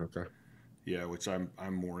from here. Okay. Yeah, which I'm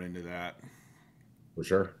more into that. For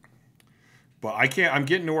sure. But I'm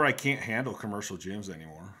getting to where I can't handle commercial gyms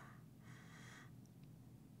anymore.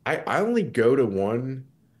 I only go to one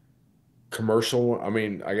commercial. I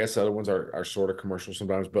mean, I guess the other ones are sort of commercial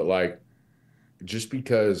sometimes, but like just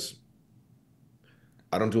because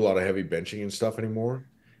I don't do a lot of heavy benching and stuff anymore.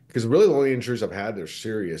 Because really the only injuries I've had that are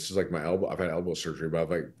serious is like my elbow. I've had elbow surgery, but I'm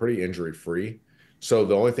like pretty injury free. So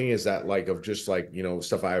the only thing is that like of just like,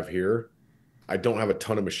 stuff I have here, I don't have a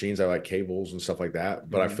ton of machines. I like cables and stuff like that.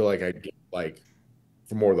 But I feel like I get like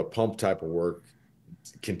for more of the pump type of work,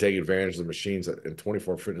 can take advantage of the machines and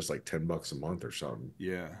 24 Fitness like $10 a month or something.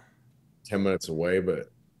 Yeah. 10 minutes away. But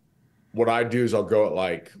what I do is I'll go at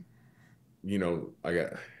like,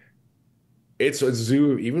 it's a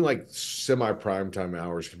zoo, even like semi prime time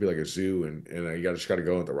hours could be like a zoo and you just got to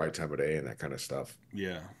go at the right time of day and that kind of stuff.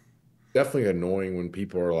 Yeah. Definitely annoying when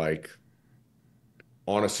people are like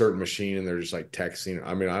on a certain machine and they're just like texting.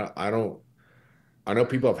 I mean, I know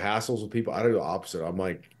people have hassles with people. I do the opposite. I'm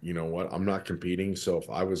like, you know what? I'm not competing. So if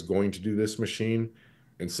I was going to do this machine,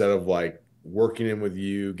 instead of like working in with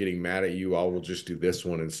you, getting mad at you, I will just do this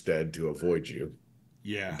one instead to avoid you.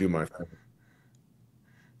 Yeah. Do my thing.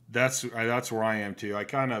 That's where I am too. I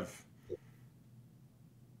kind of,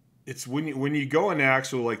 it's when you go into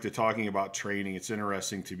actual like the talking about training, it's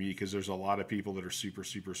interesting to me because there's a lot of people that are super,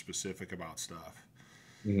 super specific about stuff.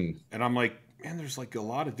 Mm-hmm. And I'm like, man, there's like a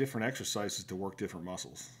lot of different exercises to work different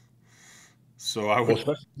muscles. So I would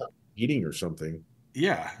eating or something.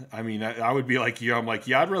 Yeah. I mean, I would be like, I'm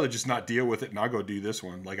like, I'd rather just not deal with it and I'll go do this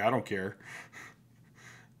one. Like, I don't care.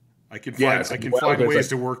 I can find ways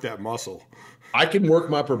to work that muscle. I can work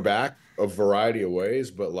my upper back a variety of ways,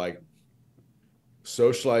 but like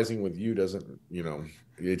socializing with you doesn't,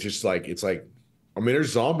 it's just like, it's like, I mean,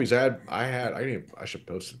 there's zombies. I should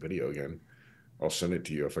post the video again. I'll send it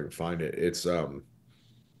to you if I can find it.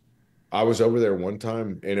 I was over there one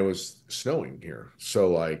time and it was snowing here. So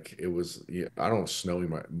like it was, yeah, I don't know,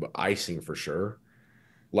 snowing, but icing for sure.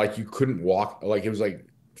 Like you couldn't walk. Like it was like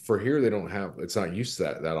for here, it's not used to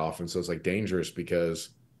that often. So it's like dangerous because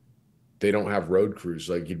they don't have road crews.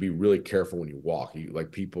 Like you'd be really careful when you walk.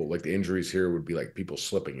 Like people, like the injuries here would be like people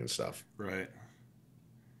slipping and stuff. Right.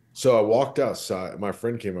 So I walked outside. My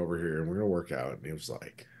friend came over here and we're gonna work out. And he was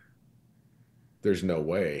like, there's no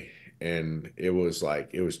way. And it was like,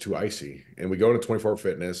 it was too icy. And we go to 24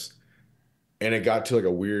 Fitness and it got to like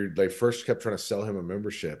a weird, they first kept trying to sell him a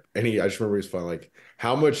membership. And I just remember he was fine, like,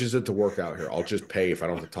 how much is it to work out here? I'll just pay if I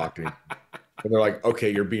don't have to talk to you. And they're like, okay,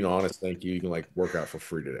 you're being honest. Thank you. You can like work out for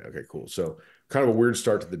free today. Okay, cool. So kind of a weird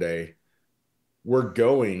start to the day. We're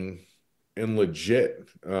going and legit,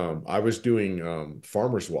 I was doing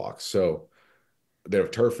farmers walks. So they have a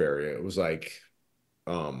turf area. It was like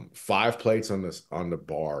 5 plates on the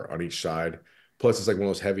bar on each side. Plus, it's like one of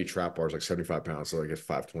those heavy trap bars, like 75 pounds. So I guess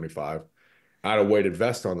 525. I had a weighted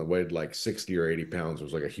vest on that weighed like 60 or 80 pounds. It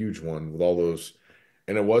was like a huge one with all those.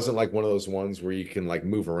 And it wasn't like one of those ones where you can like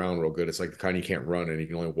move around real good. It's like the kind you can't run and you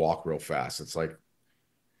can only walk real fast. It's like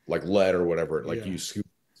lead or whatever, like Yeah. you scoop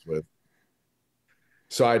with.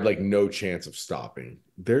 So I had like no chance of stopping.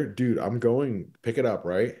 There, dude, I'm going pick it up,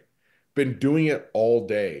 right? Been doing it all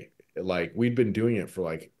day. Like we'd been doing it for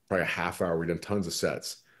like probably a half hour. We've done tons of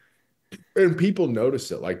sets. And people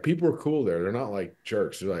notice it. Like people are cool there. They're not like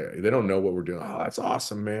jerks. They're like, they don't know what we're doing. Oh, that's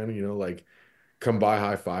awesome, man. Like come by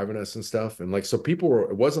high-fiving us and stuff. And like so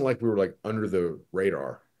it wasn't like we were like under the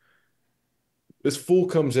radar. This fool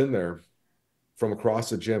comes in there from across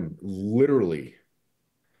the gym, literally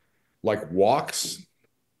like walks,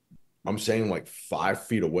 I'm saying like 5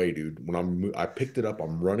 feet away, dude. I picked it up,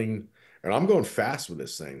 I'm running and I'm going fast with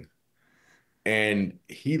this thing. And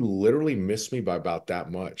he literally missed me by about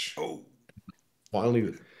that much. Oh,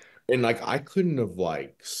 Finally, and like I couldn't have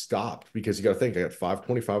like stopped because you got to think I got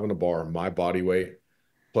 525 on the bar, my body weight,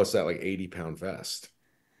 plus that like 80-pound vest.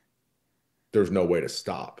 There's no way to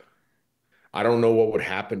stop. I don't know what would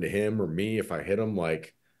happen to him or me if I hit him.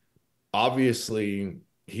 Like, obviously,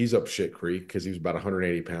 he's up shit creek because he's about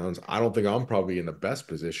 180 pounds. I don't think I'm probably in the best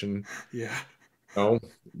position. yeah. No,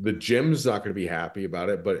 the gym's not going to be happy about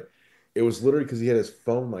it, but it was literally because he had his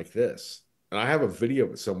phone like this. And I have a video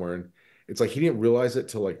of it somewhere, and it's like he didn't realize it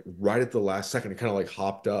till like right at the last second. It kind of like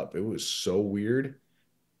hopped up. It was so weird.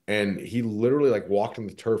 And he literally like walked on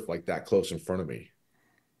the turf like that close in front of me.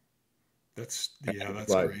 That's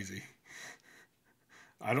Like, crazy.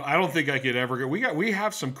 I don't think I could ever go. We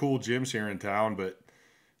have some cool gyms here in town, but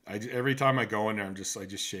every time I go in there, I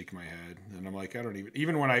just shake my head and I'm like, I don't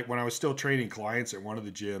even when I was still training clients at one of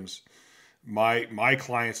the gyms, my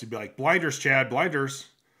clients would be like, blinders, Chad, blinders.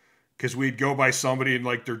 Because we'd go by somebody and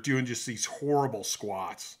like they're doing just these horrible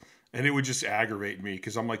squats. And it would just aggravate me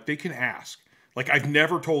because I'm like, they can ask. Like I've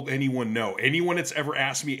never told anyone no. Anyone that's ever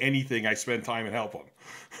asked me anything, I spend time and help them.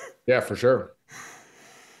 yeah, for sure.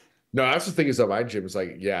 No, that's the thing is at my gym. It's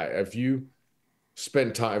like, yeah, if you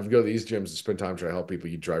spend time, if you go to these gyms and spend time trying to help people,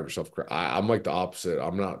 you drive yourself crazy. I'm like the opposite.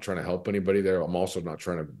 I'm not trying to help anybody there. I'm also not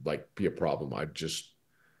trying to like be a problem. I just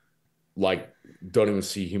like don't even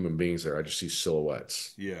see human beings there. I just see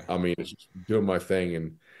silhouettes. Yeah. I mean, it's just doing my thing.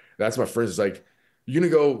 And that's my friends. It's like, you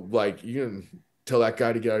gonna go like you gonna tell that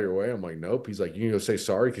guy to get out of your way? I'm like, nope. He's like, you gonna go say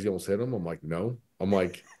sorry because you almost hit him? I'm like, no. I'm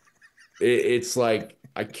like, it's like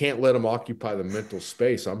I can't let him occupy the mental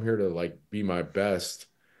space. I'm here to like be my best,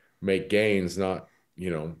 make gains, not,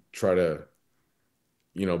 try to,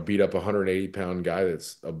 beat up a 180-pound guy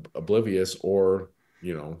that's oblivious or,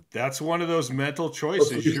 That's one of those mental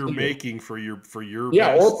choices you're making for your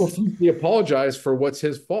yeah, or best. profusely apologize for what's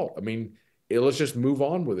his fault. I mean, let's just move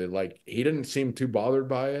on with it. Like he didn't seem too bothered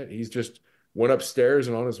by it. He's just went upstairs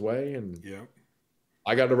and on his way. And Yeah.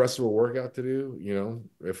 I got the rest of a workout to do.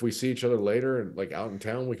 If we see each other later and like out in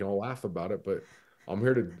town, we can all laugh about it. But I'm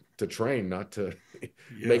here to train, not to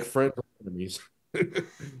Yeah. make friends with enemies.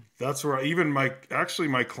 That's right. Even my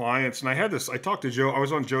clients, and I talked to Joe. I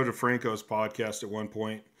was on Joe DeFranco's podcast at one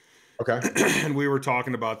point, Okay. and we were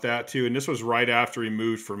talking about that too. And this was right after he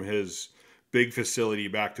moved from his big facility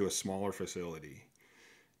back to a smaller facility.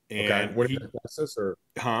 Okay. And When he was in Texas or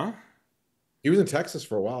huh? he was in Texas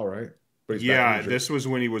for a while, right? But he's back in Yeah, New Jersey. this was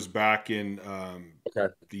when he was back in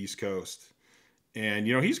Okay. the East Coast. And,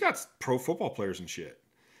 he's got pro football players and shit.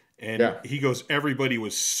 And Yeah. he goes, everybody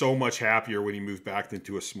was so much happier when he moved back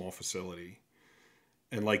into a small facility.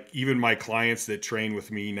 And like even my clients that train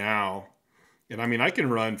with me now, And I mean, I can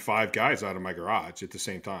run 5 guys out of my garage at the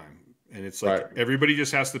same time. And it's like Right. everybody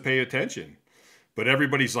just has to pay attention. But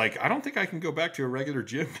everybody's like, I don't think I can go back to a regular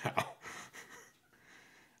gym now.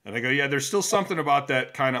 And I go, yeah, there's still something about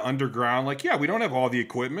that kind of underground. Like, yeah, we don't have all the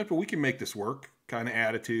equipment, but we can make this work kind of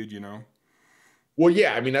attitude, you know? Well,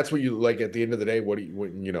 yeah, I mean, that's what you like at the end of the day.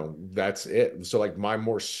 That's it. So, like, my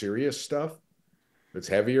more serious stuff that's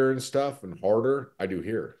heavier and stuff and harder, I do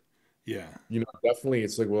here. Yeah. Definitely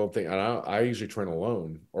it's like, well, thing, and I usually train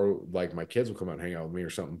alone, or like my kids will come out and hang out with me or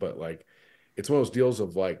something. But like, it's one of those deals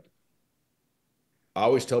of like, I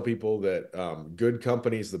always tell people that good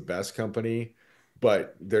company is the best company,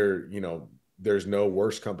 but there's no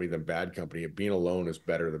worse company than bad company. Being alone is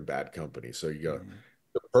better than bad company. So you got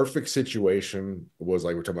the perfect situation was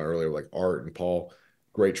like we were talking about earlier, like Art and Paul,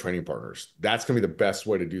 great training partners. That's gonna be the best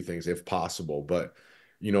way to do things if possible. But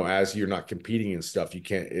as you're not competing and stuff, you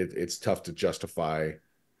can't. It's tough to justify,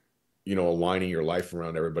 aligning your life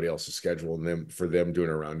around everybody else's schedule and then for them doing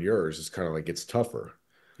it around yours. It's kind of like it's tougher.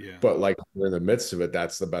 Yeah. But like we're in the midst of it,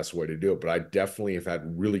 that's the best way to do it. But I definitely have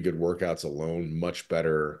had really good workouts alone, much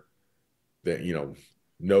better than,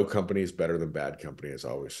 no company is better than bad company, as I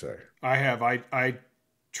always say. I have. I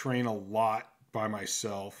train a lot by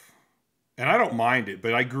myself. And I don't mind it,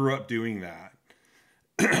 but I grew up doing that.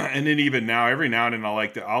 And then even now, every now and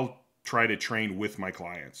then I'll try to train with my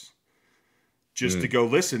clients. Just to go,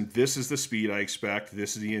 listen, this is the speed I expect.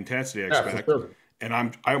 This is the intensity I expect. For sure. And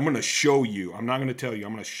I'm going to show you. I'm not going to tell you.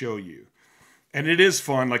 I'm going to show you. And it is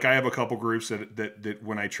fun. Like I have a couple groups that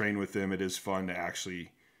when I train with them, it is fun to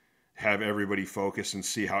actually have everybody focus and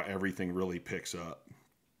see how everything really picks up.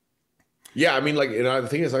 Yeah, I mean, like, the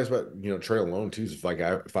thing is nice about trail alone too is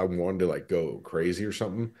if I wanted to like go crazy or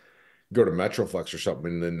something, go to Metroflex or something,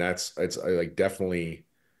 and then it's like definitely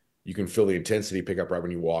you can feel the intensity pick up right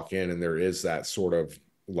when you walk in, and there is that sort of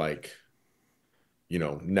like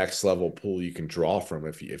next level pull you can draw from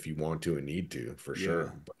if you want to and need to for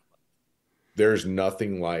sure. But there's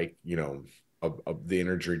nothing like the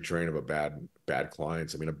energy drain of a bad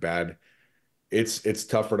clients. I mean, it's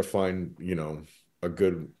tougher to find a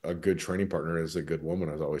good training partner is a good woman.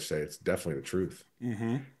 As I always say, it's definitely the truth.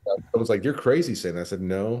 Mm-hmm. I was like, you're crazy saying that. I said,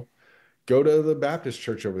 no, go to the Baptist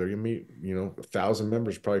church over there. You meet 1,000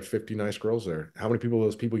 members, probably 50 nice girls there. How many people are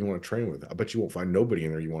those people you want to train with? I bet you won't find nobody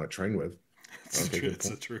in there you want to train with. It's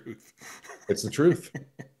the truth. It's the truth.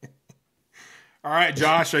 All right,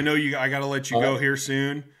 Josh, I know I got to let you go here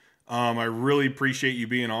soon. I really appreciate you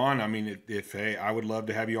being on. I mean, hey, I would love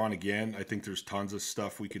to have you on again. I think there's tons of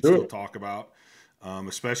stuff we could still talk about,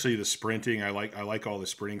 especially the sprinting. I like all the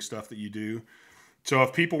sprinting stuff that you do. So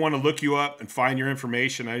if people want to look you up and find your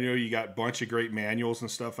information, I know you got a bunch of great manuals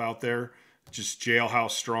and stuff out there. Just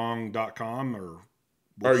jailhousestrong.com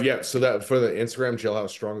yeah. So that for the Instagram,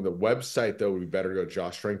 Jailhouse Strong, the website though would be better to go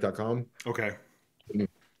joshstrength.com. Okay.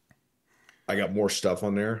 I got more stuff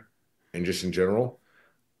on there and just in general.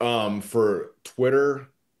 For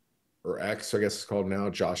Twitter or X, I guess it's called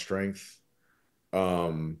now, Josh Strength.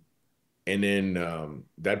 And then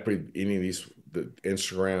that'd be any of these, the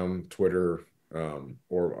Instagram, Twitter,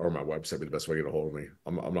 or my website would be the best way to get a hold of me.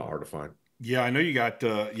 I'm not hard to find. Yeah, I know you got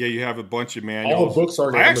you have a bunch of manuals. All the books are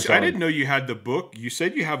on Amazon. I didn't know you had the book. You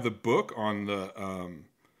said you have the book on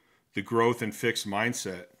the growth and fixed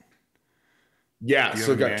mindset. Yeah,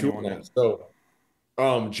 so got 2 on that. So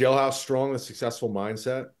Jailhouse Strong, the Successful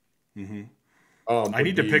Mindset. Mm-hmm. I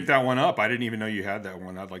need to pick that one up. I didn't even know you had that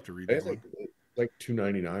one. I'd like to read that one. Like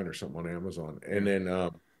 $2.99 or something on Amazon. And then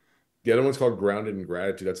the other one's called Grounded in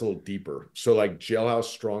Gratitude. That's a little deeper. So like Jailhouse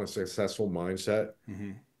Strong, Successful Mindset.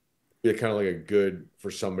 Mm-hmm. Be kind of like a good for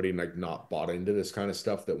somebody like not bought into this kind of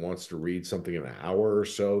stuff that wants to read something in an hour or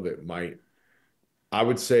so that might, I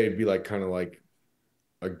would say it'd be like kind of like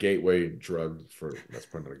a gateway drug for, that's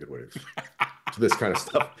probably not a good way to this kind of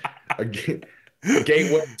stuff. A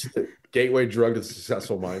gateway drug to the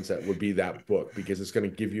Successful Mindset would be that book because it's going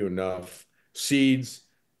to give you enough seeds,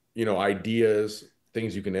 ideas,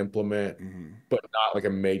 things you can implement, but not like a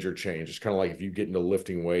major change. It's kind of like if you get into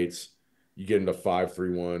lifting weights, you get into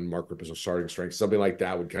 5-3-1, Mark Ripple's starting strength, something like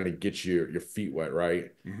that would kind of get you your feet wet, right?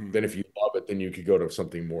 Mm-hmm. Then if you love it, then you could go to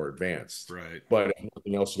something more advanced. Right. But if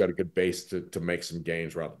nothing else, you got a good base to make some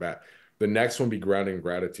gains right off the bat. The next one be Grounding in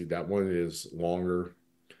Gratitude. That one is longer.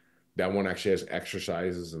 That one actually has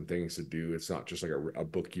exercises and things to do. It's not just like a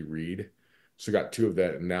book you read. So got 2 of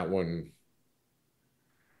that, and that one,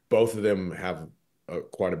 both of them have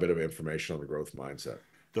quite a bit of information on the growth mindset.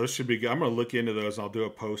 Those should be good. I'm going to look into those. I'll do a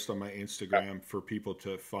post on my Instagram for people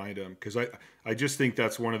to find them because I just think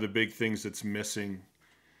that's one of the big things that's missing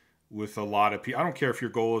with a lot of people. I don't care if your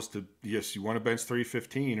goal is to, yes, you want to bench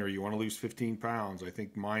 315 or you want to lose 15 pounds. I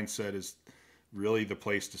think mindset is really the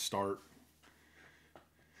place to start.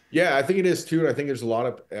 Yeah, I think it is too. And I think there's a lot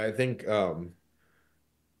of, I think,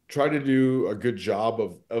 try to do a good job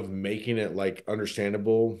of making it like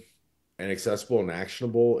understandable and accessible and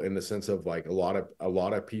actionable, in the sense of like a lot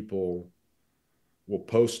of people will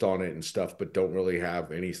post on it and stuff, but don't really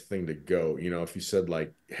have anything to go. You know, if you said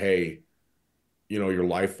like, hey, you know, your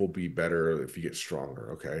life will be better if you get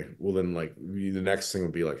stronger. Okay. Well, then like the next thing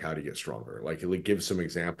would be like, how do you get stronger? Like it give some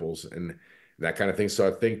examples and that kind of thing. So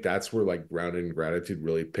I think that's where like Grounded in Gratitude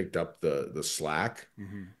really picked up the slack.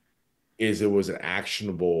 Mm-hmm. Is it was an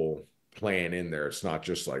actionable plan in there. It's not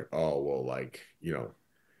just like, oh, well, like, you know,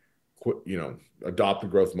 quit, you know, adopt the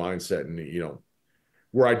growth mindset. And, you know,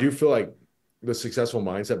 where I do feel like the Successful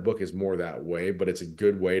Mindset book is more that way, but it's a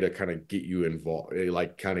good way to kind of get you involved,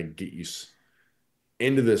 like kind of get you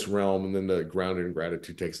into this realm. And then the Grounded in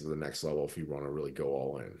Gratitude takes it to the next level if you want to really go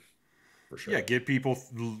all in, for sure. Yeah, get people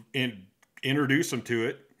introduce them to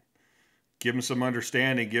it, give them some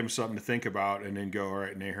understanding, give them something to think about, and then go, all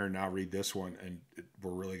right, Naher, now read this one, and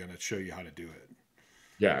we're really going to show you how to do it.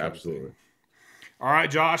 Yeah, absolutely. All right,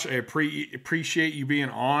 Josh, I appreciate you being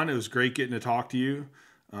on. It was great getting to talk to you.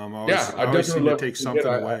 I always seem to take something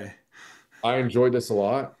away. I enjoyed this a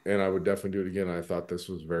lot, and I would definitely do it again. I thought this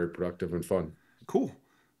was very productive and fun. Cool.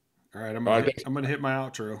 All right, I'm gonna hit my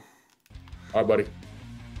outro. All right, buddy.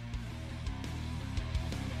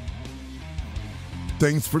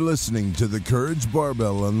 Thanks for listening to the Courage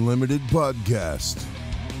Barbell Unlimited podcast.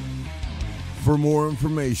 For more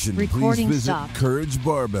information, please visit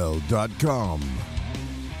CourageBarbell.com.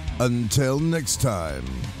 Until next time.